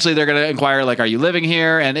enough, eventually they're going to inquire, like, are you living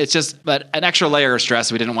here? And it's just an extra layer of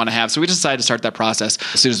stress we didn't want to have. So we decided to start that process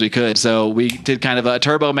as soon as we could. So we did kind of a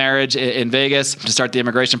turbo marriage in Vegas to start the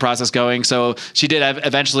immigration process going. So she did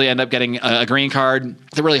eventually end up getting a green card.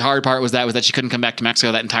 The really hard part was that she couldn't come back to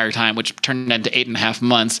Mexico that entire time, which turned into 8.5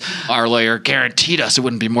 months. Our lawyer guaranteed us it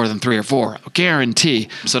wouldn't be more than 3 or 4. Guarantee.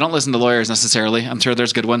 So don't listen to lawyers necessarily. I'm sure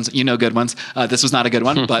there's good ones. Good ones. This was not a good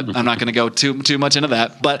one, but I'm not going to go too much into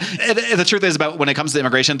that. But the truth is, about when it comes to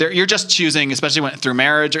immigration, you're just choosing, especially through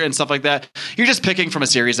marriage and stuff like that, you're just picking from a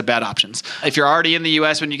series of bad options. If you're already in the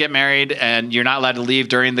U.S. when you get married and you're not allowed to leave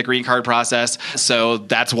during the green card process, so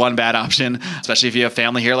that's one bad option, especially if you have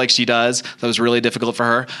family here like she does. That was really difficult for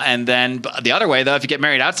her. And then the other way, though, if you get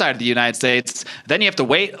married outside of the United States, then you have to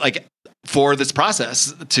wait for this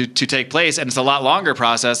process to take place. And it's a lot longer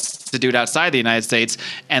process to do it outside the United States.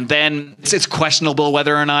 And then it's questionable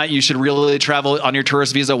whether or not you should really travel on your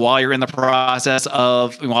tourist visa while you're in the process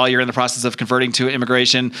of converting to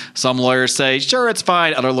immigration. Some lawyers say, sure, it's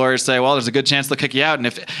fine. Other lawyers say, well, there's a good chance they'll kick you out. And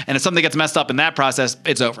if something gets messed up in that process,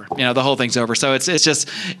 it's over. The whole thing's over. So it's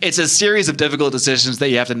a series of difficult decisions that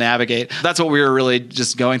you have to navigate. That's what we were really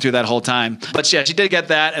just going through that whole time. But yeah, she did get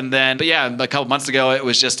that. And then, a couple months ago, it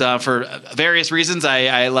was just for various reasons,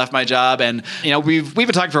 I left my job. And, we've been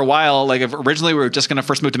talking for a while. Like, originally we were just going to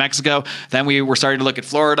first move to Mexico. Then we were starting to look at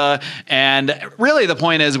Florida. And really the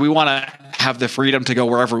point is we want to have the freedom to go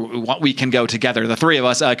wherever we can go together, the three of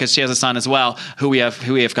us, because she has a son as well, who we have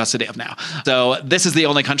custody of now. So this is the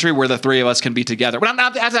only country where the three of us can be together. Well,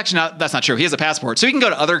 that's not true. He has a passport, so he can go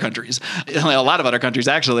to other countries, a lot of other countries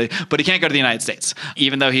actually, but he can't go to the United States.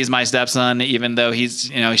 Even though he's my stepson, even though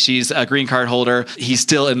she's a green card holder, he's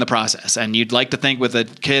still in the process. And you'd like to think with a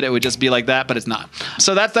kid it would just be like that, but it's not.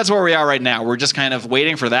 So that's where we are right now. We're just kind of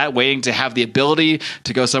waiting for that, waiting to have the ability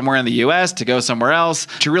to go somewhere in the U.S., to go somewhere else,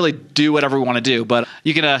 to really do whatever we want to do. But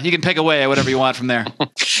you can pick away at whatever you want from there.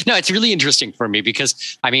 No, it's really interesting for me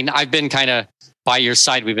because I've been kind of by your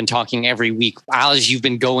side. We've been talking every week as you've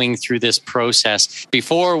been going through this process.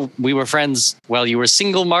 Before we were friends, well, you were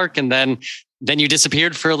single, Mark, and then you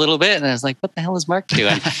disappeared for a little bit. And I was like, what the hell is Mark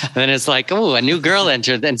doing? And then it's like, oh, a new girl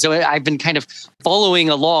entered. And so I've been kind of following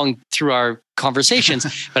along through our conversations,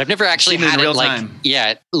 but I've never actually had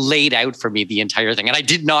it laid out for me, the entire thing. And I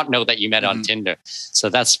did not know that you met on Tinder. So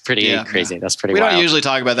that's pretty crazy. Yeah. That's pretty wild. We don't usually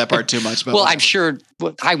talk about that part too much. But well, I'm sure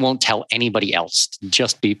I won't tell anybody else.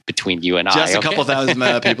 Just be between you and I. Just a couple thousand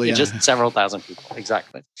people. Yeah. Just several thousand people.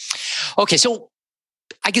 Exactly. Okay. So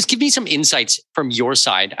I guess give me some insights from your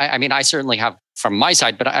side. I certainly have from my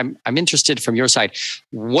side, but I'm interested from your side.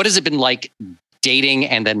 What has it been like dating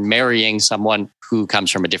and then marrying someone who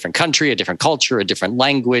comes from a different country, a different culture, a different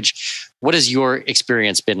language? What has your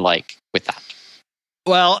experience been like with that?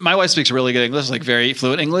 Well, my wife speaks really good English, like very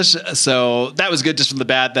fluent English. So that was good just from the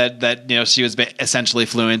bat that she was essentially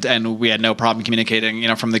fluent and we had no problem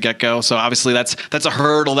communicating, from the get-go. So obviously that's a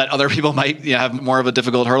hurdle that other people might have more of a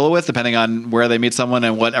difficult hurdle with, depending on where they meet someone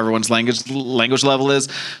and what everyone's language level is.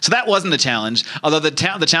 So that wasn't the challenge. Although the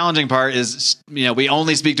challenging part is, we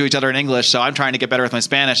only speak to each other in English. So I'm trying to get better with my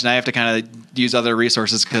Spanish and I have to kind of use other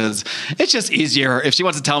resources because it's just easier. If she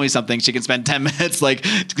wants to tell me something, she can spend 10 minutes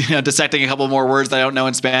dissecting a couple more words that I don't know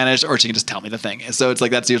in Spanish, or she can just tell me the thing. So it's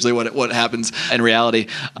like that's usually what happens in reality.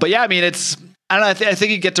 But yeah, it's I don't know. I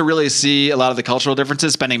think you get to really see a lot of the cultural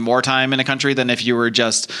differences spending more time in a country than if you were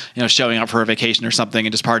just, showing up for a vacation or something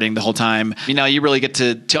and just partying the whole time. You really get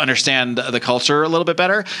to understand the culture a little bit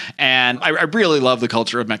better. And I really love the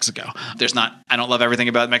culture of Mexico. I don't love everything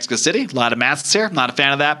about Mexico City. A lot of masks here. I'm not a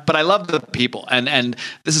fan of that, but I love the people. And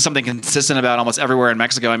this is something consistent about almost everywhere in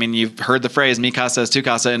Mexico. You've heard the phrase, mi casa es tu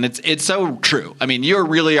casa, and it's so true. You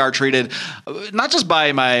really are treated, not just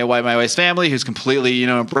by my wife's family, who's completely,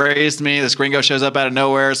 embraced me. This gringo shows up out of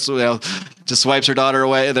nowhere, so, just swipes their daughter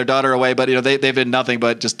away, but they've been nothing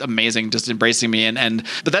but just amazing, just embracing me.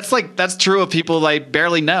 But that's true of people I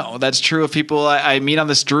barely know. That's true of people I meet on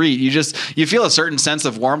the street. You feel a certain sense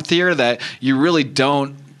of warmth here that you really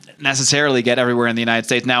don't necessarily get everywhere in the United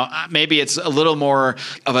States. Now, maybe it's a little more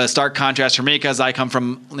of a stark contrast for me because I come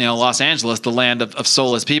from, Los Angeles, the land of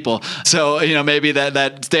soulless people. So, maybe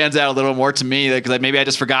that stands out a little more to me because maybe I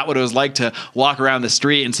just forgot what it was like to walk around the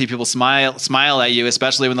street and see people smile at you,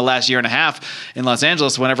 especially in the last year and a half in Los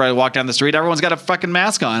Angeles. Whenever I walk down the street, everyone's got a fucking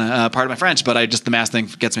mask on. Pardon my French, but the mask thing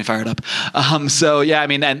gets me fired up. So yeah,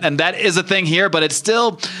 and that is a thing here, but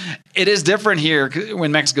it is different here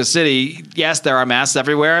in Mexico City. Yes, there are masks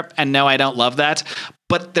everywhere. And no, I don't love that.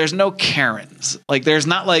 But there's no Karens. There's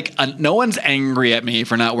not no one's angry at me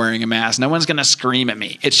for not wearing a mask. No one's going to scream at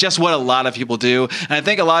me. It's just what a lot of people do. And I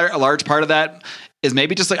think a large part of that is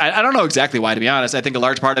maybe just like, I don't know exactly why, to be honest. I think a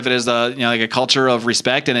large part of it is like a culture of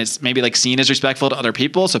respect, and it's maybe like seen as respectful to other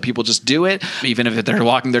people. So people just do it, even if they're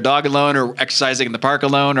walking their dog alone or exercising in the park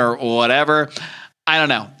alone or whatever. I don't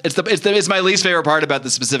know. It's my least favorite part about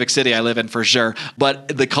the specific city I live in, for sure.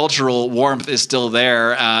 But the cultural warmth is still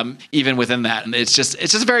there, even within that. And it's just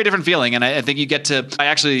a very different feeling. And I think you get to, by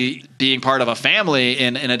actually being part of a family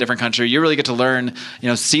in a different country, you really get to learn,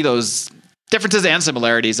 see those differences and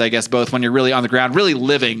similarities, I guess, both when you're really on the ground, really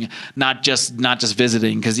living, not just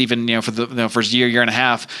visiting. Because even for the first year and a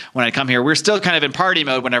half when I come here, we're still kind of in party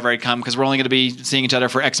mode whenever I come, because we're only going to be seeing each other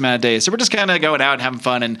for X amount of days. So we're just kind of going out and having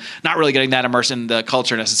fun and not really getting that immersed in the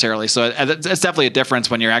culture necessarily. So it's definitely a difference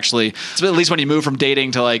when you're actually, at least when you move from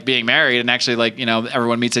dating to like being married and actually like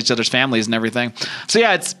everyone meets each other's families and everything. So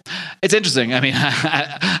yeah, it's interesting. I mean,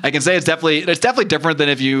 I can say it's definitely different than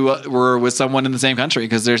if you were with someone in the same country,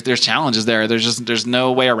 because there's challenges there. There's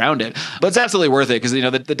no way around it, but it's absolutely worth it, because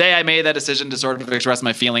the day I made that decision to sort of express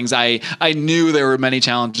my feelings, I knew there were many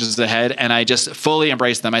challenges ahead, and I just fully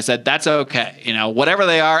embraced them. I said, that's okay, whatever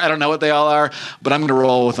they are. I don't know what they all are, but I'm going to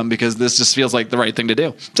roll with them, because this just feels like the right thing to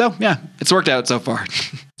do. So yeah, it's worked out so far.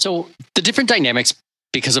 So the different dynamics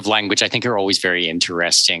because of language, I think, are always very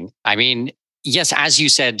interesting. I mean, yes, as you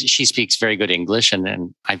said, she speaks very good English,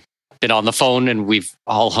 and I've been on the phone and we've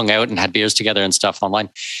all hung out and had beers together and stuff online.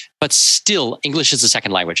 But still, English is a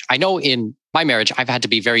second language. I know in my marriage, I've had to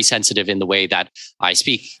be very sensitive in the way that I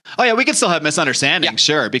speak. Oh yeah, we can still have misunderstandings,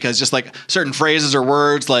 yeah. Sure, because just like certain phrases or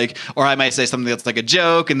words, or I might say something that's like a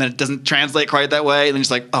joke and then it doesn't translate quite that way. And then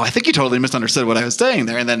just like, oh, I think you totally misunderstood what I was saying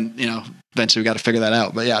there. And then, eventually we got to figure that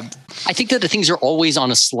out. But yeah. I think that the things are always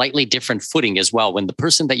on a slightly different footing as well. When the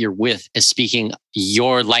person that you're with is speaking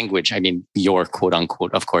your language, I mean, your quote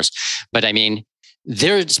unquote, of course, but I mean,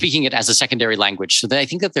 they're speaking it as a secondary language. So I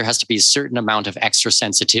think that there has to be a certain amount of extra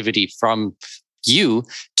sensitivity from you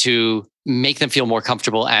to make them feel more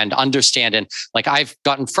comfortable and understand. And like, I've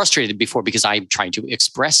gotten frustrated before because I'm trying to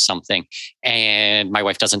express something and my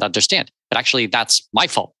wife doesn't understand. But actually, that's my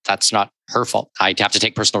fault. That's not her fault. I have to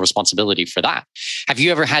take personal responsibility for that. Have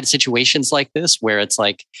you ever had situations like this where it's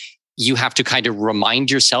like, you have to kind of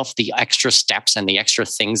remind yourself the extra steps and the extra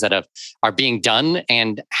things that are being done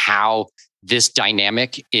and how this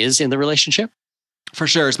dynamic is in the relationship? For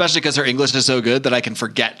sure, especially because her English is so good that I can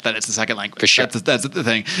forget that it's the second language. For sure. That's the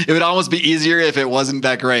thing. It would almost be easier if it wasn't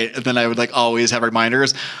that great. Then I would like always have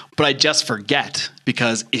reminders, but I just forget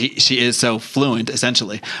because she is so fluent,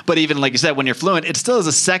 essentially. But even like you said, when you're fluent, it still is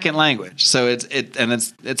a second language. So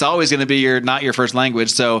it's always going to be not your first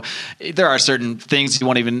language. So there are certain things you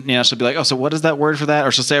won't even, she'll be like, oh, so what is that word for that?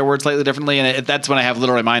 Or she'll say a word slightly differently. And that's when I have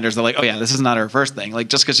little reminders. They're like, oh yeah, this is not her first thing. Like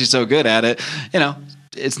just because she's so good at it,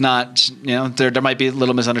 it's not, there might be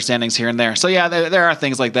little misunderstandings here and there. So yeah, there are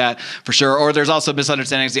things like that for sure. Or there's also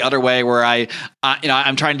misunderstandings the other way where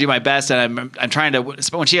I'm trying to do my best and I'm trying to,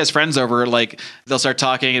 when she has friends over, like they'll start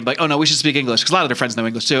talking and be like, oh no, we should speak English. Cause a lot of their friends know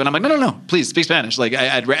English too. And I'm like, no, please speak Spanish. Like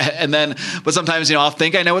but sometimes, I'll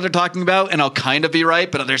think I know what they're talking about and I'll kind of be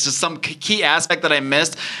right, but there's just some key aspect that I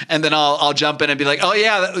missed. And then I'll jump in and be like, oh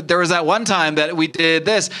yeah, there was that one time that we did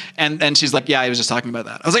this. And she's like, yeah, I was just talking about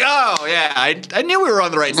that. I was like, oh yeah, I knew we were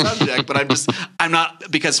on the right subject, but I'm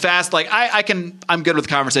not, because fast, like I'm good with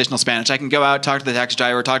conversational Spanish. I can go out, talk to the taxi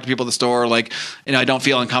driver, talk to people at the store. Like, I don't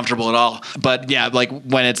feel uncomfortable at all. But yeah, like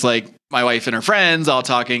when it's like my wife and her friends all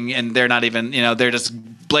talking and they're not even, they're just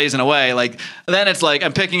blazing away. Like then it's like,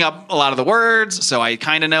 I'm picking up a lot of the words. So I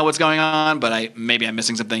kind of know what's going on, but maybe I'm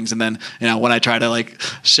missing some things. And then, when I try to like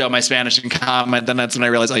show my Spanish and comment, then that's when I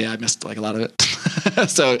realize, oh yeah, I missed like a lot of it.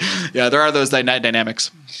 So yeah, there are those dynamics.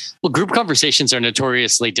 Well, group conversations are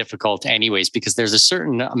notoriously difficult anyways, because there's a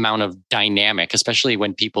certain amount of dynamic, especially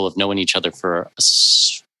when people have known each other for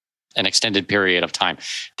an extended period of time.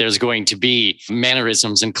 There's going to be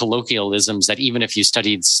mannerisms and colloquialisms that even if you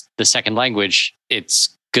studied the second language,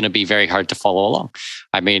 it's going to be very hard to follow along.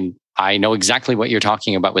 I mean, I know exactly what you're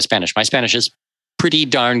talking about with Spanish. My Spanish is pretty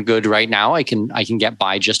darn good right now. I can get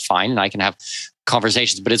by just fine and I can have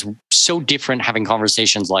conversations, but it's so different having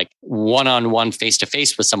conversations like one-on-one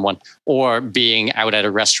face-to-face with someone or being out at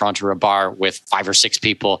a restaurant or a bar with 5 or 6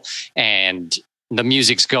 people and the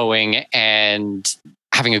music's going and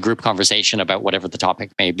having a group conversation about whatever the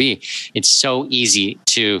topic may be. It's so easy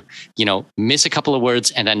to, miss a couple of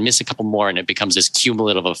words and then miss a couple more. And it becomes this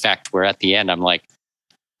cumulative effect where at the end, I'm like,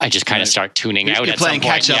 I just kind of start tuning out. You're playing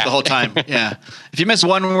catch up the whole time. Yeah. If you miss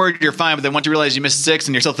one word, you're fine. But then once you realize you missed 6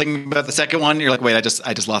 and you're still thinking about the second one, you're like, wait, I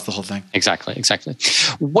just lost the whole thing. Exactly.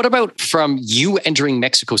 What about from you entering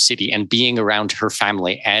Mexico City and being around her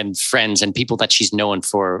family and friends and people that she's known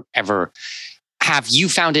forever? have you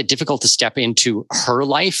found it difficult to step into her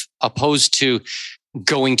life opposed to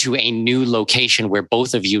going to a new location where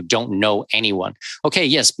both of you don't know anyone? Okay,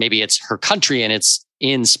 yes, maybe it's her country and it's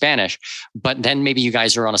in Spanish, but then maybe you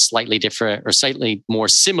guys are on a slightly different or slightly more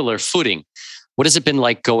similar footing. What has it been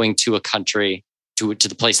like going to a country, to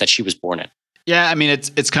the place that she was born in? Yeah, I mean,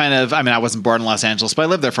 it's kind of, I mean, I wasn't born in Los Angeles, but I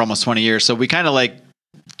lived there for almost 20 years. So we kind of like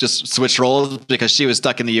just switched roles because she was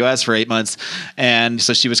stuck in the US for 8 months. And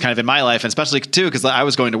so she was kind of in my life, and especially too, because I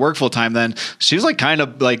was going to work full time then. She was like kind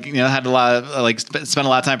of like, you know, had a lot of like spent a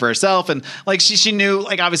lot of time for herself. And like she knew,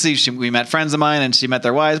 like, obviously we met friends of mine and she met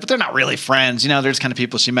their wives, but they're not really friends, you know, they're just kind of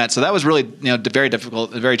people she met. So that was really, you know, very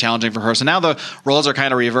difficult, very challenging for her. So now the roles are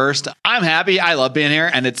kind of reversed. I'm happy. I love being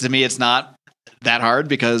here. And to me, it's not that hard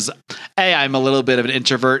because I'm a little bit of an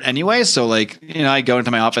introvert anyway. So like, you know, I go into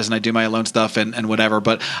my office and I do my alone stuff and whatever,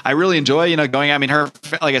 but I really enjoy, you know, going. I mean, her,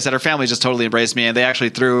 like I said, her family just totally embraced me, and they actually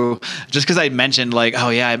threw, just because I mentioned like, oh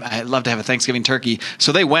yeah, I'd love to have a Thanksgiving turkey.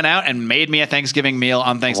 So they went out and made me a Thanksgiving meal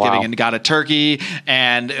on Thanksgiving. Wow. And got a turkey,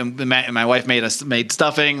 and my wife made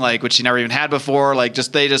stuffing, like, which she never even had before. Like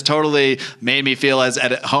they just totally made me feel as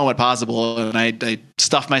at home as possible. And I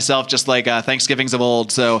stuffed myself just like Thanksgivings of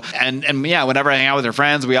old. So, and yeah, whenever I hang out with her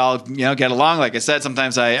friends, we all, you know, get along. Like I said,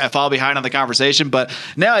 sometimes I fall behind on the conversation, but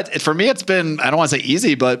now for me, it's been, I don't want to say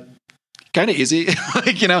easy, but kind of easy.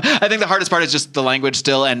 Like, you know, I think the hardest part is just the language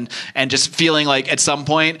still, and just feeling like at some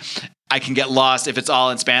point I can get lost if it's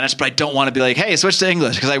all in Spanish, but I don't want to be like, hey, switch to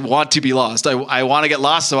English, because I want to be lost. I want to get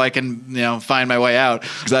lost so I can, you know, find my way out,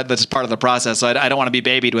 because that's just part of the process. So I don't want to be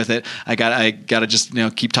babied with it. I got to just, you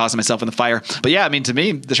know, keep tossing myself in the fire. But yeah, I mean, to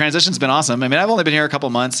me, the transition's been awesome. I mean, I've only been here a couple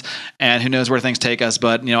months, and who knows where things take us.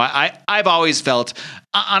 But, you know, I've always felt,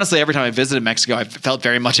 honestly, every time I visited Mexico, I felt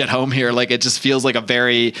very much at home here. Like, it just feels like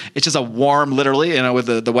it's just a warm, literally, you know,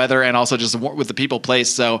 with the weather, and also just with the people place.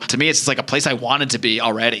 So to me, it's just like a place I wanted to be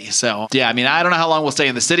already. So yeah, I mean, I don't know how long we'll stay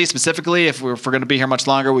in the city specifically. If we're going to be here much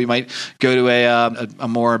longer, we might go to a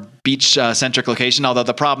more beach centric location. Although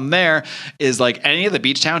the problem there is, like any of the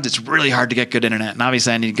beach towns, it's really hard to get good internet. And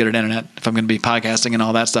obviously I need good internet if I'm going to be podcasting and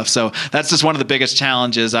all that stuff. So that's just one of the biggest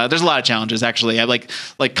challenges. There's a lot of challenges, actually. I like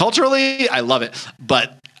culturally, I love it,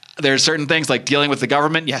 but there's certain things like dealing with the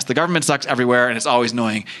government. Yes, the government sucks everywhere, and it's always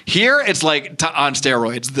annoying. Here, it's like on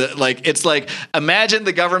steroids. It's like, imagine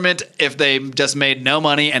the government if they just made no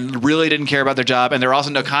money and really didn't care about their job, and there are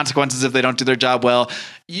also no consequences if they don't do their job well.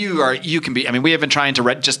 You can be. I mean, we have been trying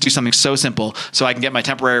to just do something so simple so I can get my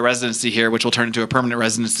temporary residency here, which will turn into a permanent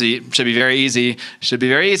residency. Should be very easy.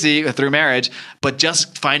 Through marriage. But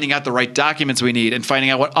just finding out the right documents we need, and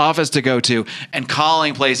finding out what office to go to, and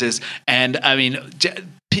calling places. And I mean,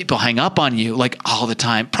 people hang up on you like all the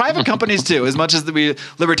time. Private companies too, as much as we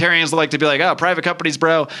libertarians like to be like, oh, private companies,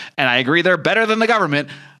 bro. And I agree, they're better than the government.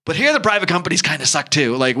 But here, the private companies kind of suck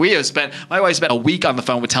too. Like, my wife spent a week on the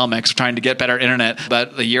phone with Telmex trying to get better internet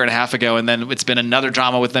about a year and a half ago. And then it's been another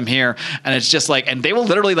drama with them here. And it's just like, and they will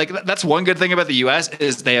literally, like, that's one good thing about the US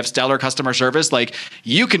is they have stellar customer service. Like,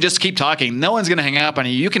 you can just keep talking. No one's going to hang up on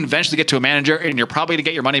you. You can eventually get to a manager, and you're probably going to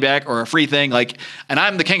get your money back or a free thing. Like, and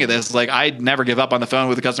I'm the king of this. Like, I never give up on the phone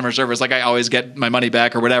with the customer service. Like, I always get my money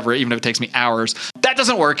back or whatever, even if it takes me hours. That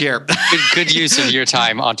doesn't work here. Good use of your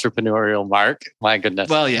time, entrepreneurial Mark. My goodness.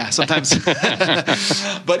 Well, yeah, sometimes.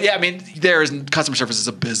 But yeah, I mean, customer service is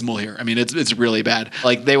abysmal here. I mean, it's really bad.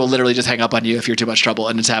 Like, they will literally just hang up on you if you're too much trouble.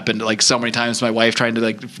 And it's happened like so many times. My wife trying to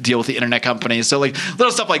like deal with the internet companies. So like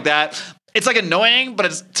little stuff like that. It's like annoying, but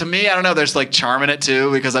it's, to me, I don't know, there's like charm in it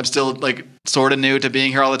too, because I'm still like sort of new to being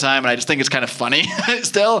here all the time. And I just think it's kind of funny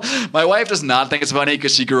still. My wife does not think it's funny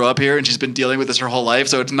because she grew up here and she's been dealing with this her whole life.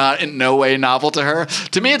 So it's not in no way novel to her.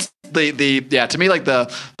 To me, it's to me, like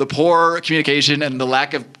the poor communication and the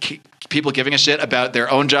lack of people giving a shit about their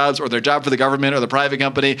own jobs or their job for the government or the private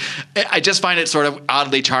company. I just find it sort of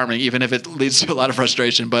oddly charming, even if it leads to a lot of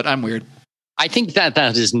frustration, but I'm weird. I think that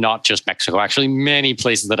is not just Mexico. Actually, many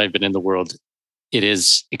places that I've been in the world, it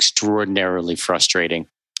is extraordinarily frustrating.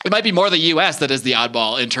 It might be more the U.S. that is the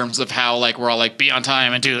oddball in terms of how, like, we're all like, be on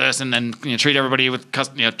time and do this, and then, you know, treat everybody with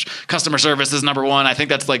customer service is number one. I think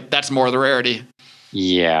that's more the rarity.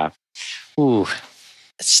 Yeah. Ooh,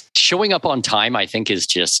 showing up on time, I think, is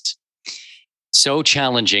just so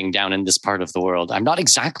challenging down in this part of the world. I'm not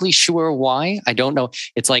exactly sure why. I don't know.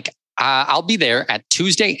 It's like, I'll be there at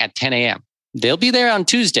Tuesday at 10 a.m. They'll be there on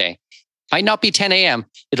Tuesday. Might not be 10 a.m.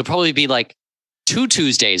 It'll probably be like 2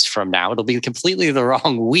 Tuesdays from now. It'll be completely the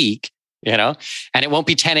wrong week, you know, and it won't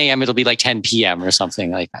be 10 a.m. It'll be like 10 p.m. or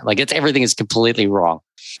something like that. Like, everything is completely wrong.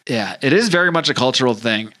 Yeah, it is very much a cultural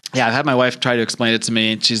thing. Yeah, I've had my wife try to explain it to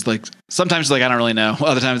me, and she's like, sometimes she's like, I don't really know.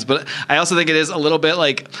 Other times, but I also think it is a little bit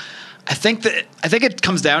like, I think it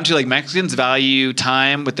comes down to like Mexicans value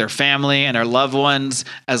time with their family and their loved ones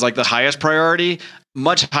as like the highest priority,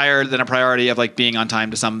 much higher than a priority of like being on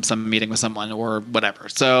time to some meeting with someone or whatever.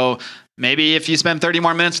 So maybe if you spend 30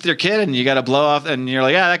 more minutes with your kid and you got to blow off and you're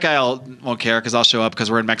like, yeah, that guy won't care because I'll show up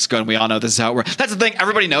because we're in Mexico and we all know this is how it works. That's the thing.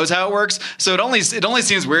 Everybody knows how it works. So it only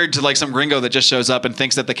seems weird to like some gringo that just shows up and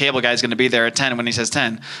thinks that the cable guy is going to be there at 10 when he says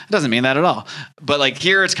 10. It doesn't mean that at all. But like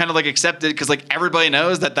here, it's kind of like accepted because like everybody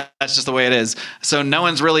knows that that's just the way it is. So no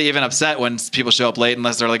one's really even upset when people show up late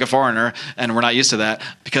unless they're like a foreigner, and we're not used to that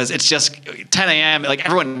because it's just 10 a.m. Like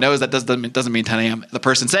everyone knows that doesn't mean 10 a.m. The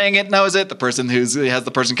person saying it knows it. The person who has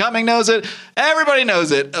the person coming knows it. Everybody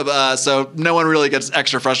knows it. So no one really gets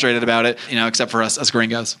extra frustrated about it, except for us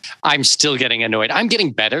gringos. I'm still getting annoyed. I'm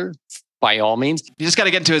getting better by all means. You just got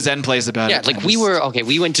to get into a zen place about it. Yeah, like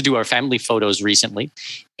we went to do our family photos recently,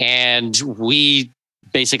 and we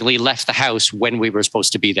basically left the house when we were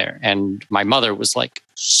supposed to be there. And my mother was like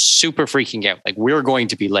super freaking out. Like, we're going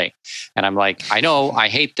to be late. And I'm like, I know, I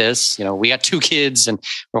hate this. We got 2 kids and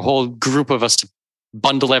a whole group of us to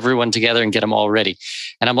bundle everyone together and get them all ready.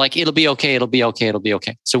 And I'm like, it'll be okay. It'll be okay. It'll be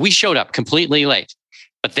okay. So we showed up completely late,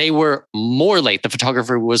 but they were more late. The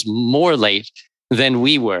photographer was more late than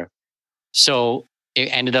we were. So it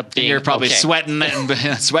ended up being, you're probably okay. sweating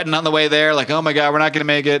on the way there. Like, oh my God, we're not going to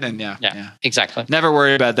make it. And yeah, exactly. Never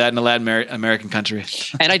worry about that in a Latin American country.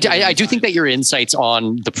 And I do think that your insights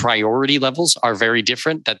on the priority levels are very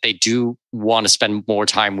different, that they do want to spend more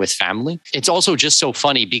time with family. It's also just so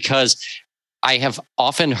funny because I have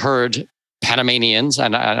often heard Panamanians,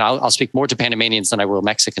 and I'll speak more to Panamanians than I will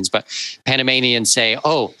Mexicans, but Panamanians say,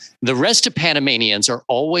 oh, the rest of Panamanians are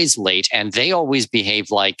always late and they always behave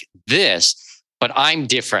like this. But I'm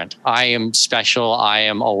different. I am special. I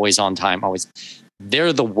am always on time. Always.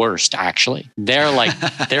 They're the worst, actually.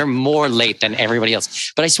 They're more late than everybody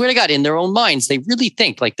else. But I swear to God, in their own minds, they really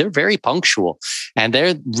think like they're very punctual and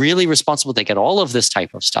they're really responsible. They get all of this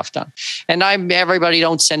type of stuff done. And everybody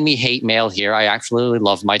don't send me hate mail here. I absolutely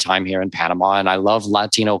love my time here in Panama, and I love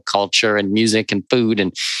Latino culture and music and food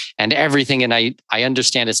and everything. And I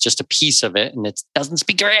understand it's just a piece of it, and it doesn't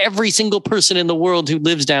speak to every single person in the world who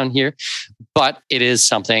lives down here. But it is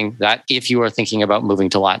something that if you are thinking about moving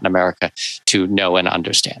to Latin America, to know and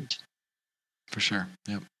understand. For sure.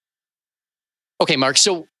 Yep. Okay, Mark.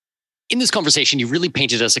 So in this conversation, you really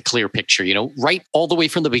painted us a clear picture, right all the way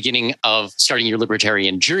from the beginning of starting your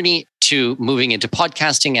libertarian journey to moving into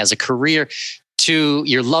podcasting as a career, to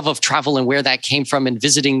your love of travel and where that came from, and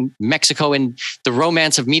visiting Mexico and the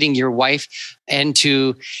romance of meeting your wife, and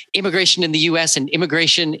to immigration in the US and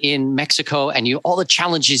immigration in Mexico, and all the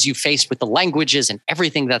challenges you faced with the languages and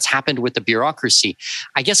everything that's happened with the bureaucracy.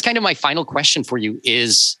 I guess kind of my final question for you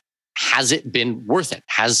is, has it been worth it?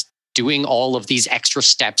 Has doing all of these extra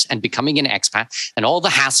steps and becoming an expat and all the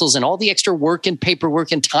hassles and all the extra work and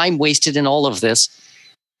paperwork and time wasted in all of this,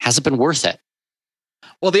 has it been worth it?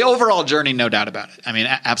 Well, the overall journey, no doubt about it. I mean,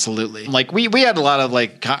 absolutely. Like we had a lot of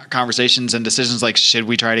like conversations and decisions like, should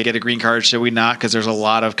we try to get a green card? Should we not? Because there's a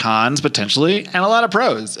lot of cons potentially and a lot of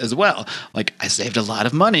pros as well. Like I saved a lot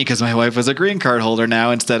of money because my wife was a green card holder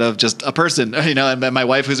now instead of just a person, and my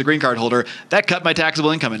wife who's a green card holder, that cut my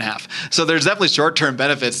taxable income in half. So there's definitely short-term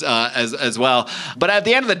benefits as well. But at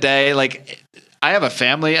the end of the day, like, I have a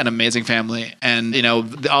family, an amazing family. And,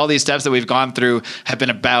 all these steps that we've gone through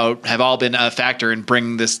have all been a factor in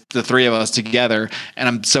bringing the 3 of us together. And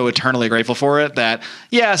I'm so eternally grateful for it that,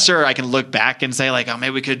 yeah, sure, I can look back and say like, oh,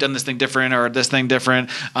 maybe we could have done this thing different or this thing different.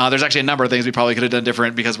 There's actually a number of things we probably could have done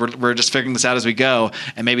different because we're just figuring this out as we go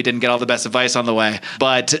and maybe didn't get all the best advice on the way.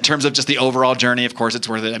 But in terms of just the overall journey, of course, it's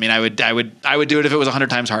worth it. I mean, I would do it if it was 100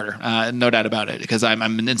 times harder. No doubt about it, because I'm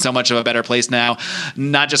in so much of a better place now,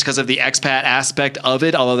 not just because of the expat aspect of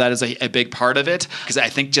it, although that is a big part of it, because I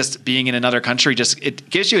think just being in another country it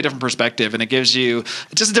gives you a different perspective, and it gives you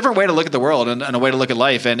just a different way to look at the world and a way to look at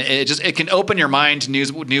life, and it can open your mind to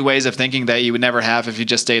new ways of thinking that you would never have if you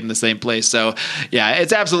just stayed in the same place. So yeah,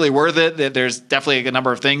 it's absolutely worth it. There's definitely a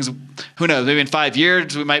number of things. Who knows? Maybe in 5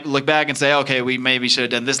 years we might look back and say, okay, we maybe should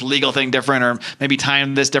have done this legal thing different, or maybe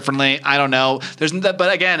timed this differently. I don't know.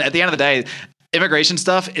 But again, at the end of the day, immigration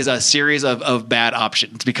stuff is a series of bad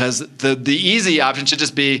options, because the easy option should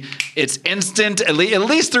just be it's instant, at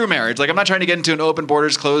least through marriage. Like, I'm not trying to get into an open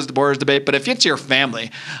borders, closed borders debate, but if it's your family,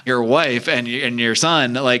 your wife and your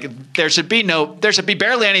son, like there should be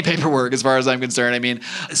barely any paperwork as far as I'm concerned. I mean,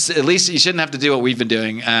 at least you shouldn't have to do what we've been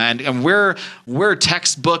doing. And we're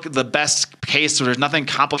textbook the best case. So there's nothing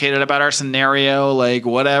complicated about our scenario, like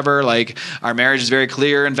whatever, like our marriage is very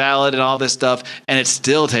clear and valid and all this stuff. And it's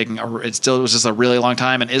still it was just us a really long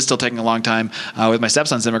time and is still taking a long time with my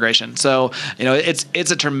stepson's immigration. So,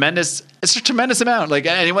 it's a tremendous amount. Like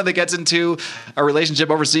anyone that gets into a relationship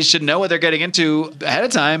overseas should know what they're getting into ahead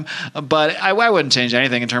of time. But I wouldn't change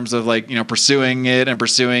anything in terms of pursuing it and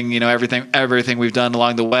pursuing, everything we've done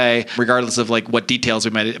along the way, regardless of what details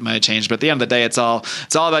we might have changed. But at the end of the day, it's all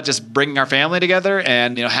about just bringing our family together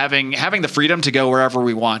and, having the freedom to go wherever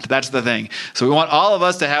we want. That's the thing. So we want all of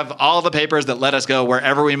us to have all the papers that let us go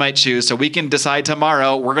wherever we might choose. So we can decide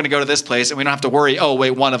tomorrow we're going to go to this place and we don't have to worry, oh,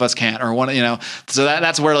 wait, one of us can't or one, so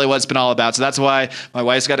that's really what it's been all about. So that's why my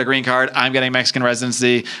wife's got a green card. I'm getting Mexican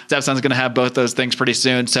residency. Stepson's going to have both those things pretty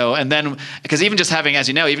soon. So, and then, because even just having, as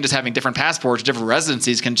even just having different passports, different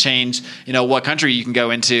residencies can change, what country you can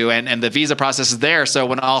go into and the visa process is there. So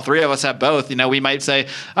when all three of us have both, we might say,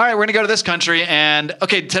 all right, we're going to go to this country and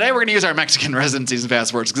okay, today we're going to use our Mexican residencies and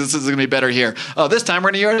passports because this is going to be better here. Oh, this time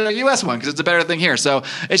we're going to use our US one because it's a better thing here. So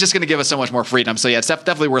it's just going to give us so much more freedom. So yeah, it's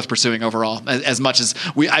definitely worth pursuing overall. As much as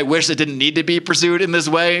I wish it didn't need to be pursued in this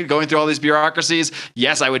way, going through all these bureaucracies.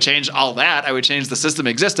 Yes, I would change all that. I would change the system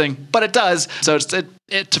existing, but it does. So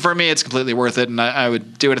for me, it's completely worth it. And I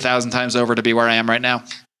would do it 1,000 times over to be where I am right now.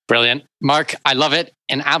 Brilliant. Mark, I love it.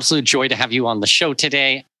 An absolute joy to have you on the show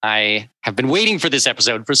today. I have been waiting for this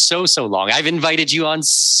episode for so long. I've invited you on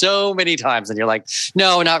so many times and you're like,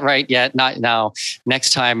 no, not right yet. Not now.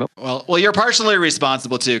 Next time. Well, you're partially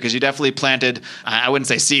responsible too, because you definitely planted, I wouldn't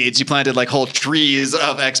say seeds, you planted whole trees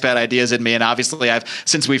of expat ideas in me. And obviously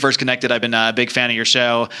since we first connected, I've been a big fan of your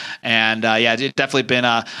show. And it's definitely been,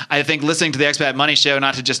 I think listening to the Expat Money Show,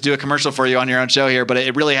 not to just do a commercial for you on your own show here, but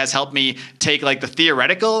it really has helped me take the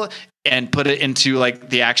theoretical and put it into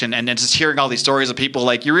the action, and then just hearing all these stories of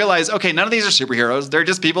people, you realize, okay, none of these are superheroes. They're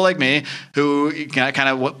just people like me who kind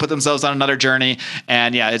of put themselves on another journey.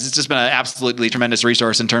 And yeah, it's just been an absolutely tremendous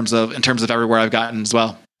resource in terms of everywhere I've gotten as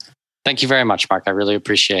well. Thank you very much, Mark. I really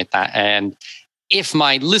appreciate that. And if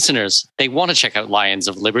my listeners, they want to check out Lions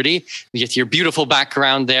of Liberty with your beautiful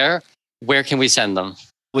background there, where can we send them?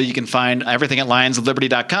 Well, you can find everything at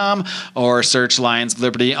lionsofliberty.com or search Lions of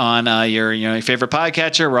Liberty on your favorite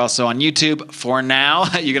podcatcher. We're also on YouTube for now.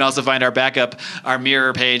 You can also find our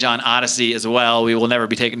mirror page on Odyssey as well. We will never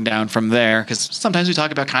be taken down from there because sometimes we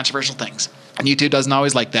talk about controversial things. And YouTube doesn't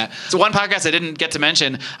always like that. So one podcast I didn't get to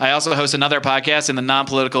mention, I also host another podcast in the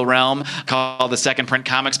non-political realm called the Second Print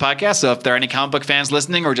Comics Podcast. So if there are any comic book fans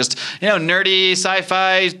listening or just, nerdy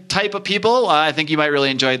sci-fi type of people, I think you might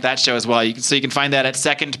really enjoy that show as well. You can find that at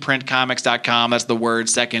secondprintcomics.com. That's the word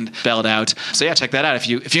second spelled out. So yeah, check that out. If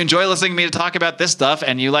you enjoy listening to me to talk about this stuff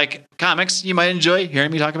and you like comics, you might enjoy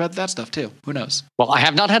hearing me talk about that stuff too. Who knows? Well, I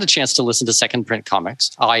have not had a chance to listen to Second Print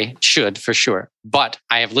Comics. I should for sure. But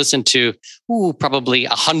I have listened to probably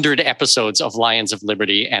 100 episodes of Lions of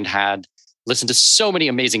Liberty and had listened to so many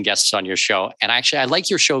amazing guests on your show. And actually, I like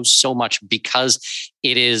your show so much because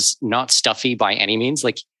it is not stuffy by any means.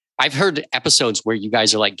 I've heard episodes where you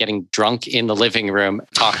guys are getting drunk in the living room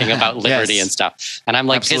talking about liberty Yes. and stuff. And I'm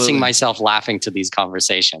Absolutely. pissing myself laughing to these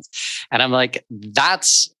conversations. And I'm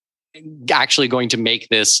that's actually going to make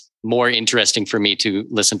this more interesting for me to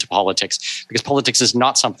listen to politics, because politics is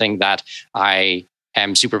not something that I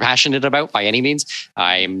am super passionate about by any means.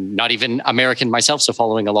 I'm not even American myself, so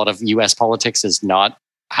following a lot of US politics is not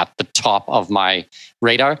at the top of my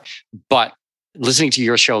radar. But listening to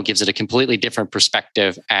your show gives it a completely different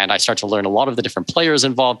perspective, and I start to learn a lot of the different players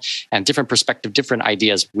involved and different perspective, different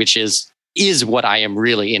ideas, which is what I am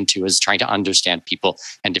really into, is trying to understand people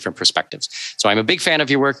and different perspectives. So I'm a big fan of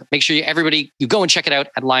your work. Make sure everybody go and check it out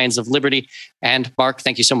at Lions of Liberty. And Mark,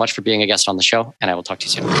 thank you so much for being a guest on the show, and I will talk to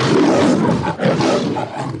you soon.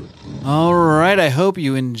 All right. I hope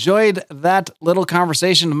you enjoyed that little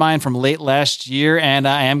conversation of mine from late last year, and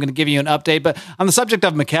I am going to give you an update. But on the subject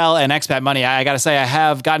of Mikkel and expat money, I got to say I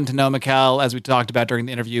have gotten to know Mikkel, as we talked about during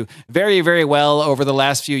the interview, very, very well over the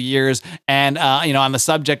last few years. And, on the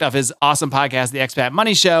subject of his awesome podcast, The Expat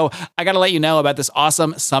Money Show, I got to let you know about this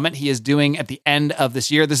awesome summit he is doing at the end of this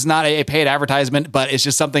year. This is not a paid advertisement, but it's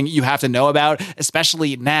just something you have to know about,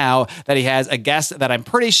 especially now that he has a guest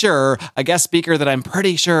speaker that I'm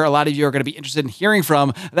pretty sure a lot of you are going to be interested in hearing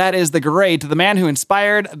from. That is the man who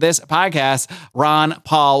inspired this podcast, Ron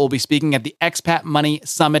Paul, will be speaking at the Expat Money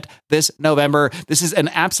Summit this November. This is an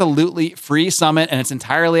absolutely free summit, and it's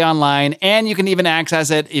entirely online, and you can even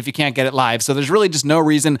access it if you can't get it live. So there's really just no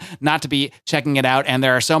reason not to be checking it out, and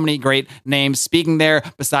there are so many great names speaking there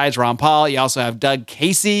besides Ron Paul. You also have Doug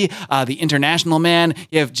Casey, the international man.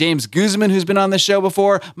 You have James Guzman, who's been on the show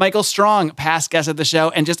before, Michael Strong, past guest of the show,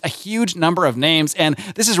 and just a huge number of names. And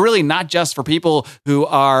this is really really not just for people who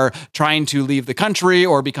are trying to leave the country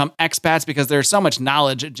or become expats, because there's so much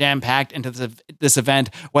knowledge jam-packed into this event,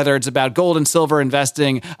 whether it's about gold and silver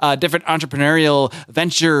investing, different entrepreneurial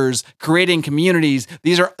ventures, creating communities.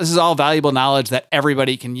 This is all valuable knowledge that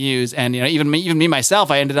everybody can use. And even me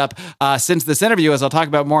myself, I ended up since this interview, as I'll talk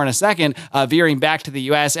about more in a second, veering back to the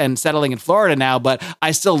U.S. and settling in Florida now. But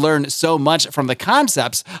I still learned so much from the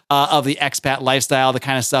concepts of the expat lifestyle, the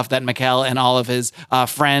kind of stuff that Mikkel and all of his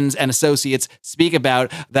friends and associates speak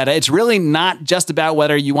about, that it's really not just about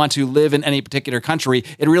whether you want to live in any particular country.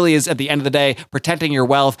 It really is, at the end of the day, protecting your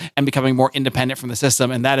wealth and becoming more independent from the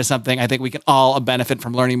system. And that is something I think we can all benefit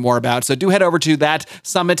from learning more about. So do head over to that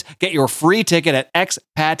summit. Get your free ticket at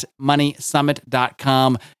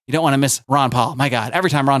expatmoneysummit.com. You don't want to miss Ron Paul. My God, every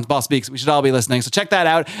time Ron Paul speaks, we should all be listening. So check that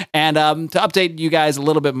out. And to update you guys a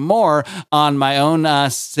little bit more on my own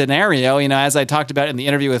scenario, as I talked about in the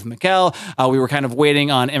interview with Mikkel, we were kind of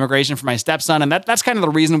waiting on immigration for my stepson. And that's kind of the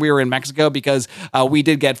reason we were in Mexico, because we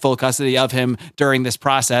did get full custody of him during this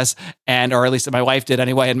process. Or at least my wife did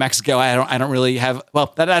anyway in Mexico. I don't really have,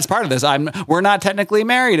 that's part of this. We're not technically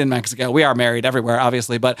married in Mexico. We are married everywhere,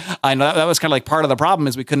 obviously. But I know that was kind of like part of the problem,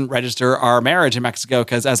 is we couldn't register our marriage in Mexico,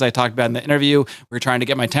 because as I talked about in the interview, we were trying to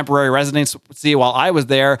get my temporary residency while I was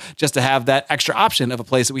there, just to have that extra option of a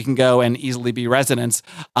place that we can go and easily be residents.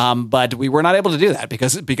 But we were not able to do that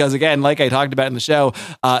because again, like I talked about in the show,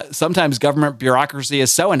 sometimes government bureaucracy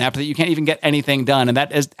is so inept that you can't even get anything done. And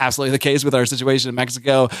that is absolutely the case with our situation in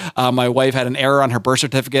Mexico. My wife had an error on her birth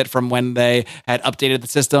certificate from when they had updated the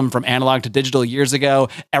system from analog to digital years ago.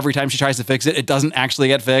 Every time she tries to fix it, it doesn't actually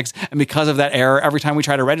get fixed. And because of that error, every time we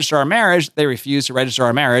try to register our marriage, they refuse to register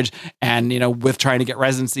our marriage. And, with trying to get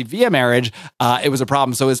residency via marriage, it was a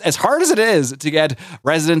problem. So as hard as it is to get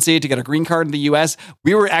residency, to get a green card in the US,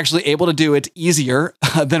 we were actually able to do it easier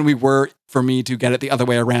than we were for me to get it the other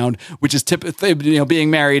way around, which is being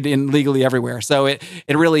married in legally everywhere. So it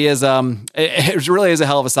really is it really is a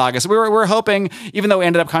hell of a saga. So we were hoping, even though we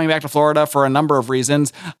ended up coming back to Florida for a number of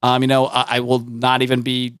reasons, I will not even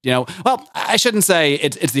be, I shouldn't say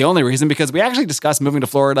it's the only reason, because we actually discussed moving to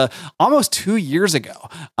Florida almost 2 years ago.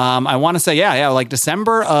 I want to say, like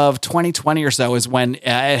December of 2020 or so is when it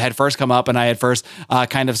had first come up, and I had first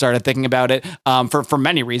kind of started thinking about it for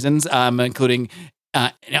many reasons, including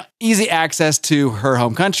easy access to her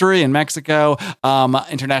home country in Mexico,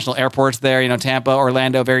 international airports there, Tampa,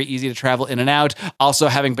 Orlando, very easy to travel in and out. Also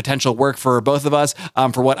having potential work for both of us,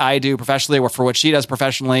 for what I do professionally or for what she does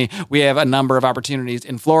professionally. We have a number of opportunities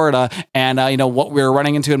in Florida. And, what we're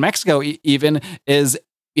running into in Mexico even is,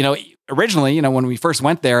 originally, when we first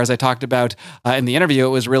went there, as I talked about in the interview, it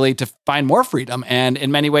was really to find more freedom. And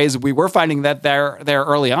in many ways, we were finding that there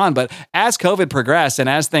early on. But as COVID progressed and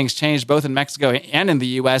as things changed, both in Mexico and in the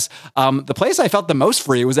U.S., the place I felt the most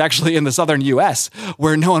free was actually in the southern U.S.,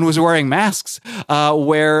 where no one was wearing masks,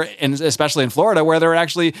 especially in Florida, where there were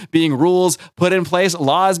actually being rules put in place,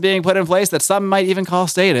 laws being put in place that some might even call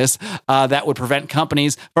status, that would prevent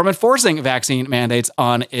companies from enforcing vaccine mandates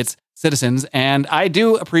on its citizens. And I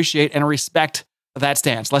do appreciate and respect that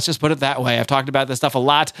stance. Let's just put it that way. I've talked about this stuff a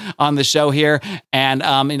lot on the show here. And,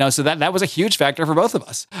 so that was a huge factor for both of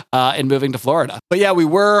us in moving to Florida. But yeah, we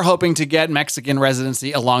were hoping to get Mexican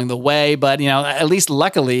residency along the way. But, at least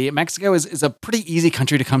luckily, Mexico is a pretty easy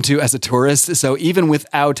country to come to as a tourist. So even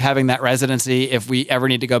without having that residency, if we ever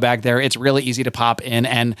need to go back there, it's really easy to pop in.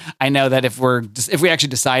 And I know that if we actually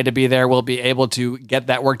decide to be there, we'll be able to get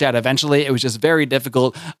that worked out eventually. It was just very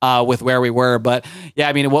difficult with where we were. But yeah,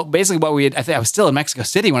 I was still in Mexico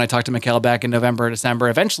City when I talked to Mikkel back in November or December.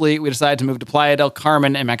 Eventually, we decided to move to Playa del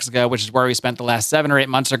Carmen in Mexico, which is where we spent the last 7 or 8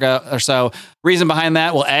 months ago or so. Reason behind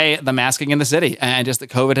that, well, the masking in the city and just the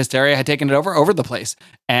COVID hysteria had taken it over the place.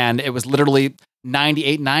 And it was literally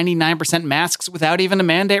 99% masks without even a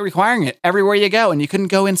mandate requiring it everywhere you go. And you couldn't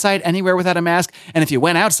go inside anywhere without a mask. And if you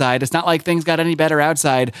went outside, it's not like things got any better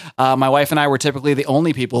outside. My wife and I were typically the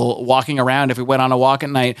only people walking around. If we went on a walk at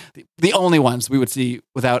night, the only ones we would see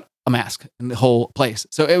without a mask in the whole place.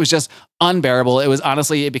 So it was just unbearable.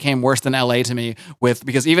 It became worse than LA to me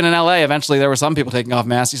because even in LA, eventually there were some people taking off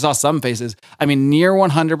masks. You saw some faces. Near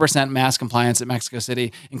 100% mask compliance at Mexico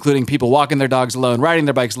City, including people walking their dogs alone, riding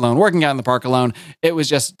their bikes alone, working out in the park alone. It was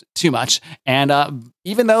just too much. And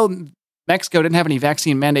even though Mexico didn't have any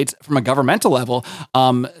vaccine mandates from a governmental level,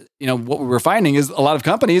 what we were finding is a lot of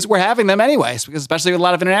companies were having them anyways, because especially with a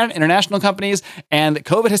lot of international companies, and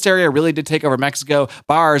COVID hysteria really did take over Mexico.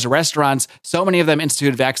 Bars, restaurants, so many of them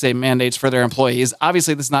instituted vaccine mandates for their employees.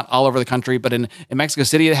 Obviously, this is not all over the country, but in Mexico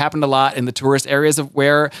City, it happened a lot in the tourist areas of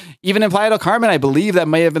where, even in Playa del Carmen, I believe that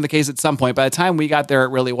may have been the case at some point. By the time we got there, it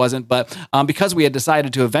really wasn't. But because we had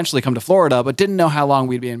decided to eventually come to Florida, but didn't know how long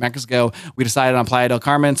we'd be in Mexico, we decided on Playa del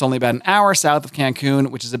Carmen. It's only about an hour south of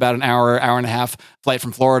Cancun, which is about an hour and a half flight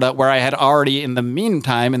from Florida, where I had already, in the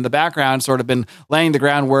meantime, in the background, sort of been laying the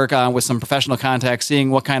groundwork with some professional contacts,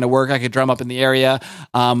 seeing what kind of work I could drum up in the area,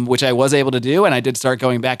 which I was able to do. And I did start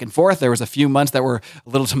going back and forth. There was a few months that were a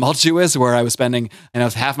little tumultuous, where I was spending,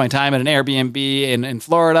 half my time at an Airbnb in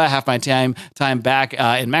Florida, half my time back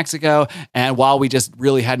in Mexico. And while we just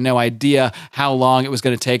really had no idea how long it was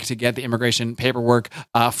going to take to get the immigration paperwork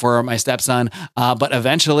for my stepson, but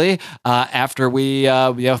eventually, after we,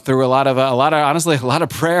 through a lot of honestly, a lot of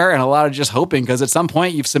prayer and a lot of just hoping, because at some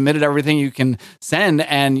point you've submitted everything you can send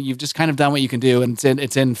and you've just kind of done what you can do, and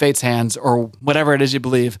it's in fate's hands, or whatever it is you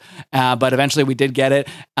believe. But eventually we did get it,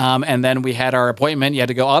 and then we had our appointment. You had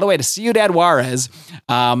to go all the way to Ciudad Juarez,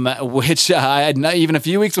 which I had even a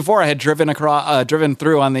few weeks before I had driven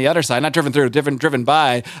through on the other side, not driven through, driven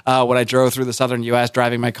by when I drove through the southern U.S.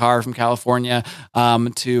 driving my car from California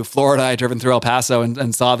to Florida. I driven through El Paso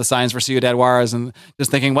and saw the signs for Ciudad Juarez, and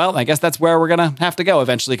just thinking, well, I guess that's where we're gonna have to go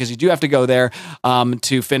eventually, because you do have to go there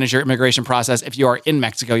to finish your immigration process. If you are in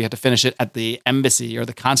Mexico, you have to finish it at the embassy or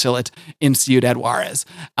the consulate in Ciudad Juarez,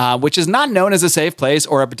 which is not known as a safe place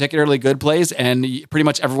or a particularly good place, and pretty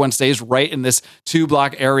much everyone stays right in this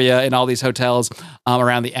 2-block area in all these hotels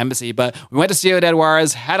around the embassy. But we went to Ciudad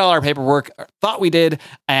Juarez, had all our paperwork, thought we did,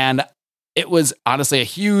 and it was honestly a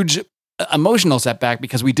huge emotional setback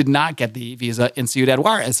because we did not get the visa in Ciudad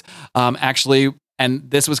Juarez. Actually,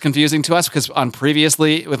 and this was confusing to us because on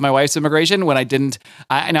previously with my wife's immigration, when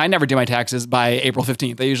I never do my taxes by April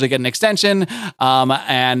 15th. I usually get an extension.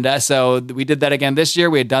 So we did that again this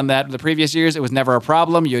year. We had done that the previous years. It was never a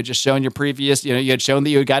problem. You had just shown your previous, you had shown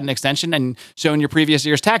that you had gotten an extension and shown your previous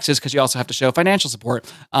year's taxes, because you also have to show financial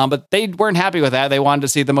support. But they weren't happy with that. They wanted to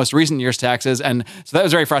see the most recent year's taxes. And so that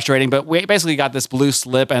was very frustrating. But we basically got this blue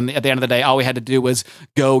slip. And at the end of the day, all we had to do was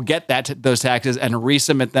go get those taxes and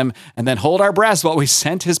resubmit them, and then hold our breath while we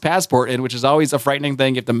sent his passport in, which is always a frightening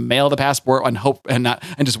thing. You have to mail the passport and hope and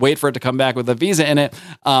just wait for it to come back with a visa in it.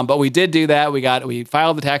 But we did do that. We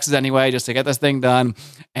filed the taxes anyway, just to get this thing done,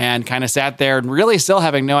 and kind of sat there and really still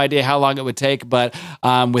having no idea how long it would take. But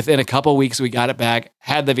within a couple weeks, we got it back,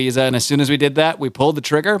 had the visa. And as soon as we did that, we pulled the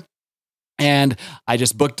trigger. And I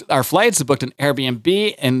just booked our flights, booked an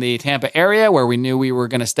Airbnb in the Tampa area where we knew we were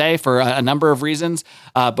going to stay for a number of reasons,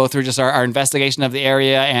 both through just our investigation of the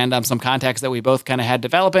area and some contacts that we both kind of had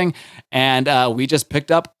developing. And we just picked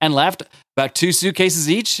up and left. About 2 suitcases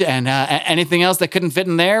each, and anything else that couldn't fit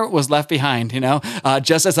in there was left behind,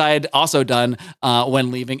 just as I had also done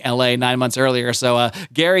when leaving LA 9 months earlier. So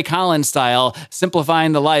Gary Collins style,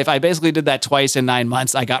 simplifying the life. I basically did that twice in 9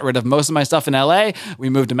 months. I got rid of most of my stuff in LA. We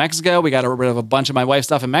moved to Mexico. We got rid of a bunch of my wife's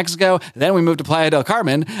stuff in Mexico. Then we moved to Playa del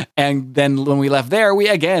Carmen. And then when we left there, we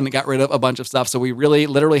again got rid of a bunch of stuff. So we really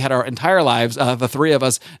literally had our entire lives, the 3 of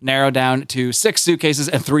us, narrowed down to 6 suitcases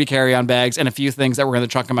and 3 carry-on bags and a few things that were in the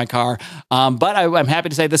trunk of my car. But I'm happy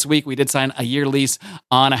to say this week we did sign a year lease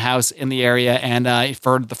on a house in the area. And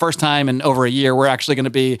for the first time in over a year, we're actually going to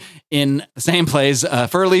be in the same place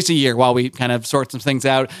for at least a year while we kind of sort some things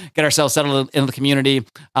out, get ourselves settled in the community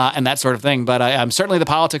and that sort of thing. But certainly the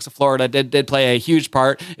politics of Florida did play a huge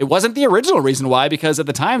part. It wasn't the original reason why, because at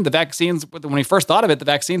the time, the vaccines, when we first thought of it, the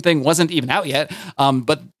vaccine thing wasn't even out yet.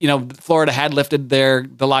 But Florida had lifted the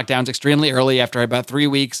lockdowns extremely early after about 3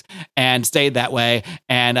 weeks and stayed that way.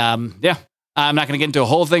 And I'm not going to get into a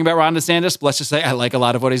whole thing about Ron DeSantis, but let's just say I like a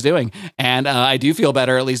lot of what he's doing. And I do feel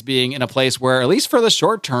better at least being in a place where, at least for the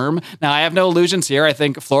short term, now I have no illusions here. I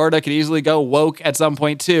think Florida could easily go woke at some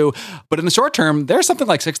point too. But in the short term, there's something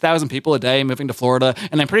like 6,000 people a day moving to Florida.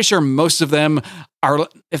 And I'm pretty sure most of them are,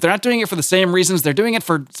 if they're not doing it for the same reasons, they're doing it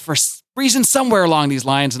for reasons somewhere along these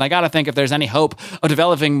lines. And I got to think if there's any hope of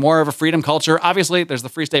developing more of a freedom culture, obviously there's the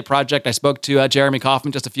Free State Project. I spoke to Jeremy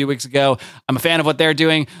Kauffman just a few weeks ago. I'm a fan of what they're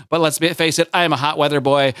doing, but let's face it, I am a hot weather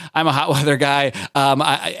boy. I'm a hot weather guy.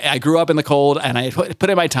 I grew up in the cold, and I put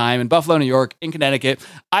in my time in Buffalo, New York, in Connecticut.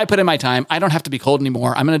 I put in my time. I don't have to be cold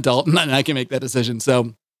anymore. I'm an adult and I can make that decision.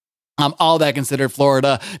 So all that considered,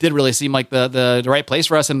 Florida did really seem like the right place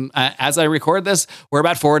for us. And as I record this, we're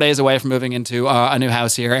about 4 days away from moving into a new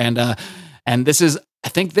house here. And this is I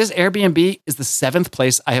think this Airbnb is the 7th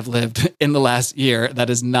place I have lived in the last year. That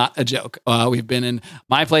is not a joke. We've been in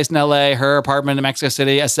my place in LA, her apartment in Mexico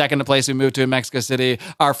City, a second place we moved to in Mexico City,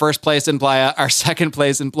 our first place in Playa, our second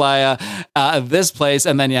place in Playa, this place,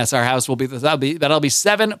 and then yes, our house will be that'll be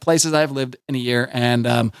 7 places I've lived in a year,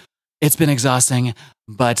 and it's been exhausting,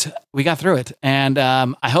 but we got through it. And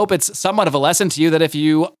I hope it's somewhat of a lesson to you that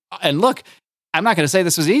and look, I'm not going to say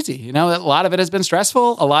this was easy. A lot of it has been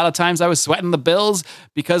stressful. A lot of times I was sweating the bills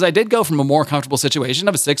because I did go from a more comfortable situation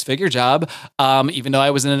of a 6-figure job, even though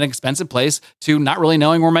I was in an expensive place, to not really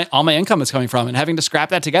knowing where all my income is coming from and having to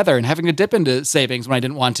scrap that together and having to dip into savings when I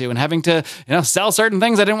didn't want to and having to, sell certain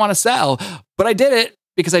things I didn't want to sell. But I did it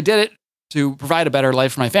because I did it to provide a better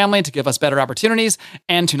life for my family, to give us better opportunities,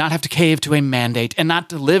 and to not have to cave to a mandate and not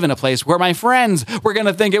to live in a place where my friends were going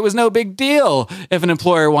to think it was no big deal if an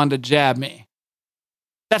employer wanted to jab me.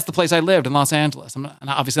 That's the place I lived in Los Angeles.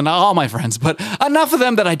 Obviously not all my friends, but enough of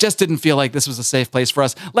them that I just didn't feel like this was a safe place for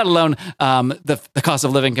us, let alone the cost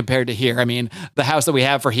of living compared to here. I mean, the house that we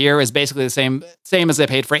have for here is basically the same as I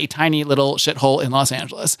paid for a tiny little shithole in Los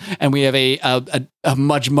Angeles. And we have a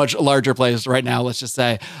much, much larger place right now, let's just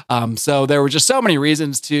say. So there were just so many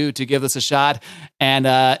reasons to give this a shot. And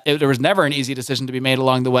there was never an easy decision to be made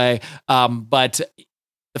along the way. But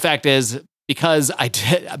the fact is, because I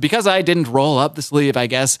didn't roll up the sleeve, I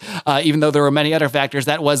guess, even though there were many other factors,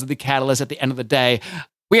 that was the catalyst at the end of the day.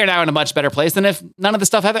 We are now in a much better place than if none of the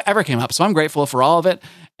stuff ever came up. So I'm grateful for all of it.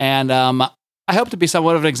 And I hope to be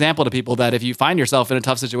somewhat of an example to people that if you find yourself in a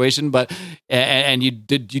tough situation, and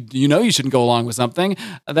you shouldn't go along with something,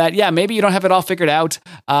 that, yeah, maybe you don't have it all figured out,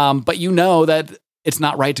 but you know that it's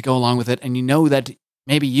not right to go along with it. And you know that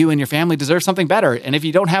maybe you and your family deserve something better. And if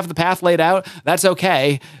you don't have the path laid out, that's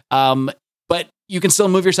okay. But you can still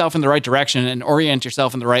move yourself in the right direction and orient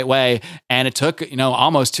yourself in the right way. And it took,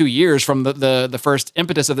 almost 2 years from the first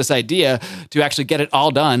impetus of this idea to actually get it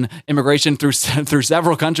all done. Immigration through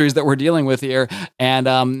several countries that we're dealing with here.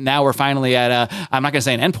 And now we're finally at I'm not going to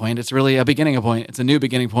say an end point. It's really a beginning point. It's a new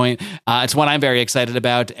beginning point. It's one I'm very excited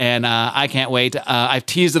about. And I can't wait. I've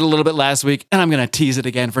teased it a little bit last week and I'm going to tease it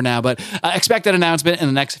again for now. But expect an announcement in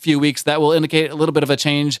the next few weeks that will indicate a little bit of a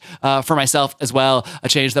change for myself as well. A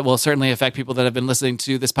change that will certainly affect people that have been listening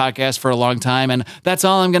to this podcast for a long time. And that's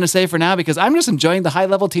all I'm going to say for now because I'm just enjoying the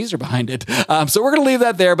high-level teaser behind it. So we're going to leave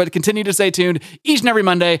that there, but continue to stay tuned each and every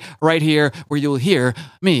Monday right here where you'll hear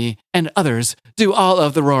me and others do all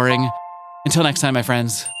of the roaring. Until next time, my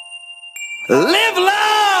friends. Live long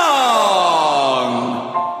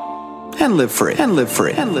and live free and live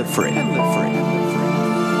free and live free and live free.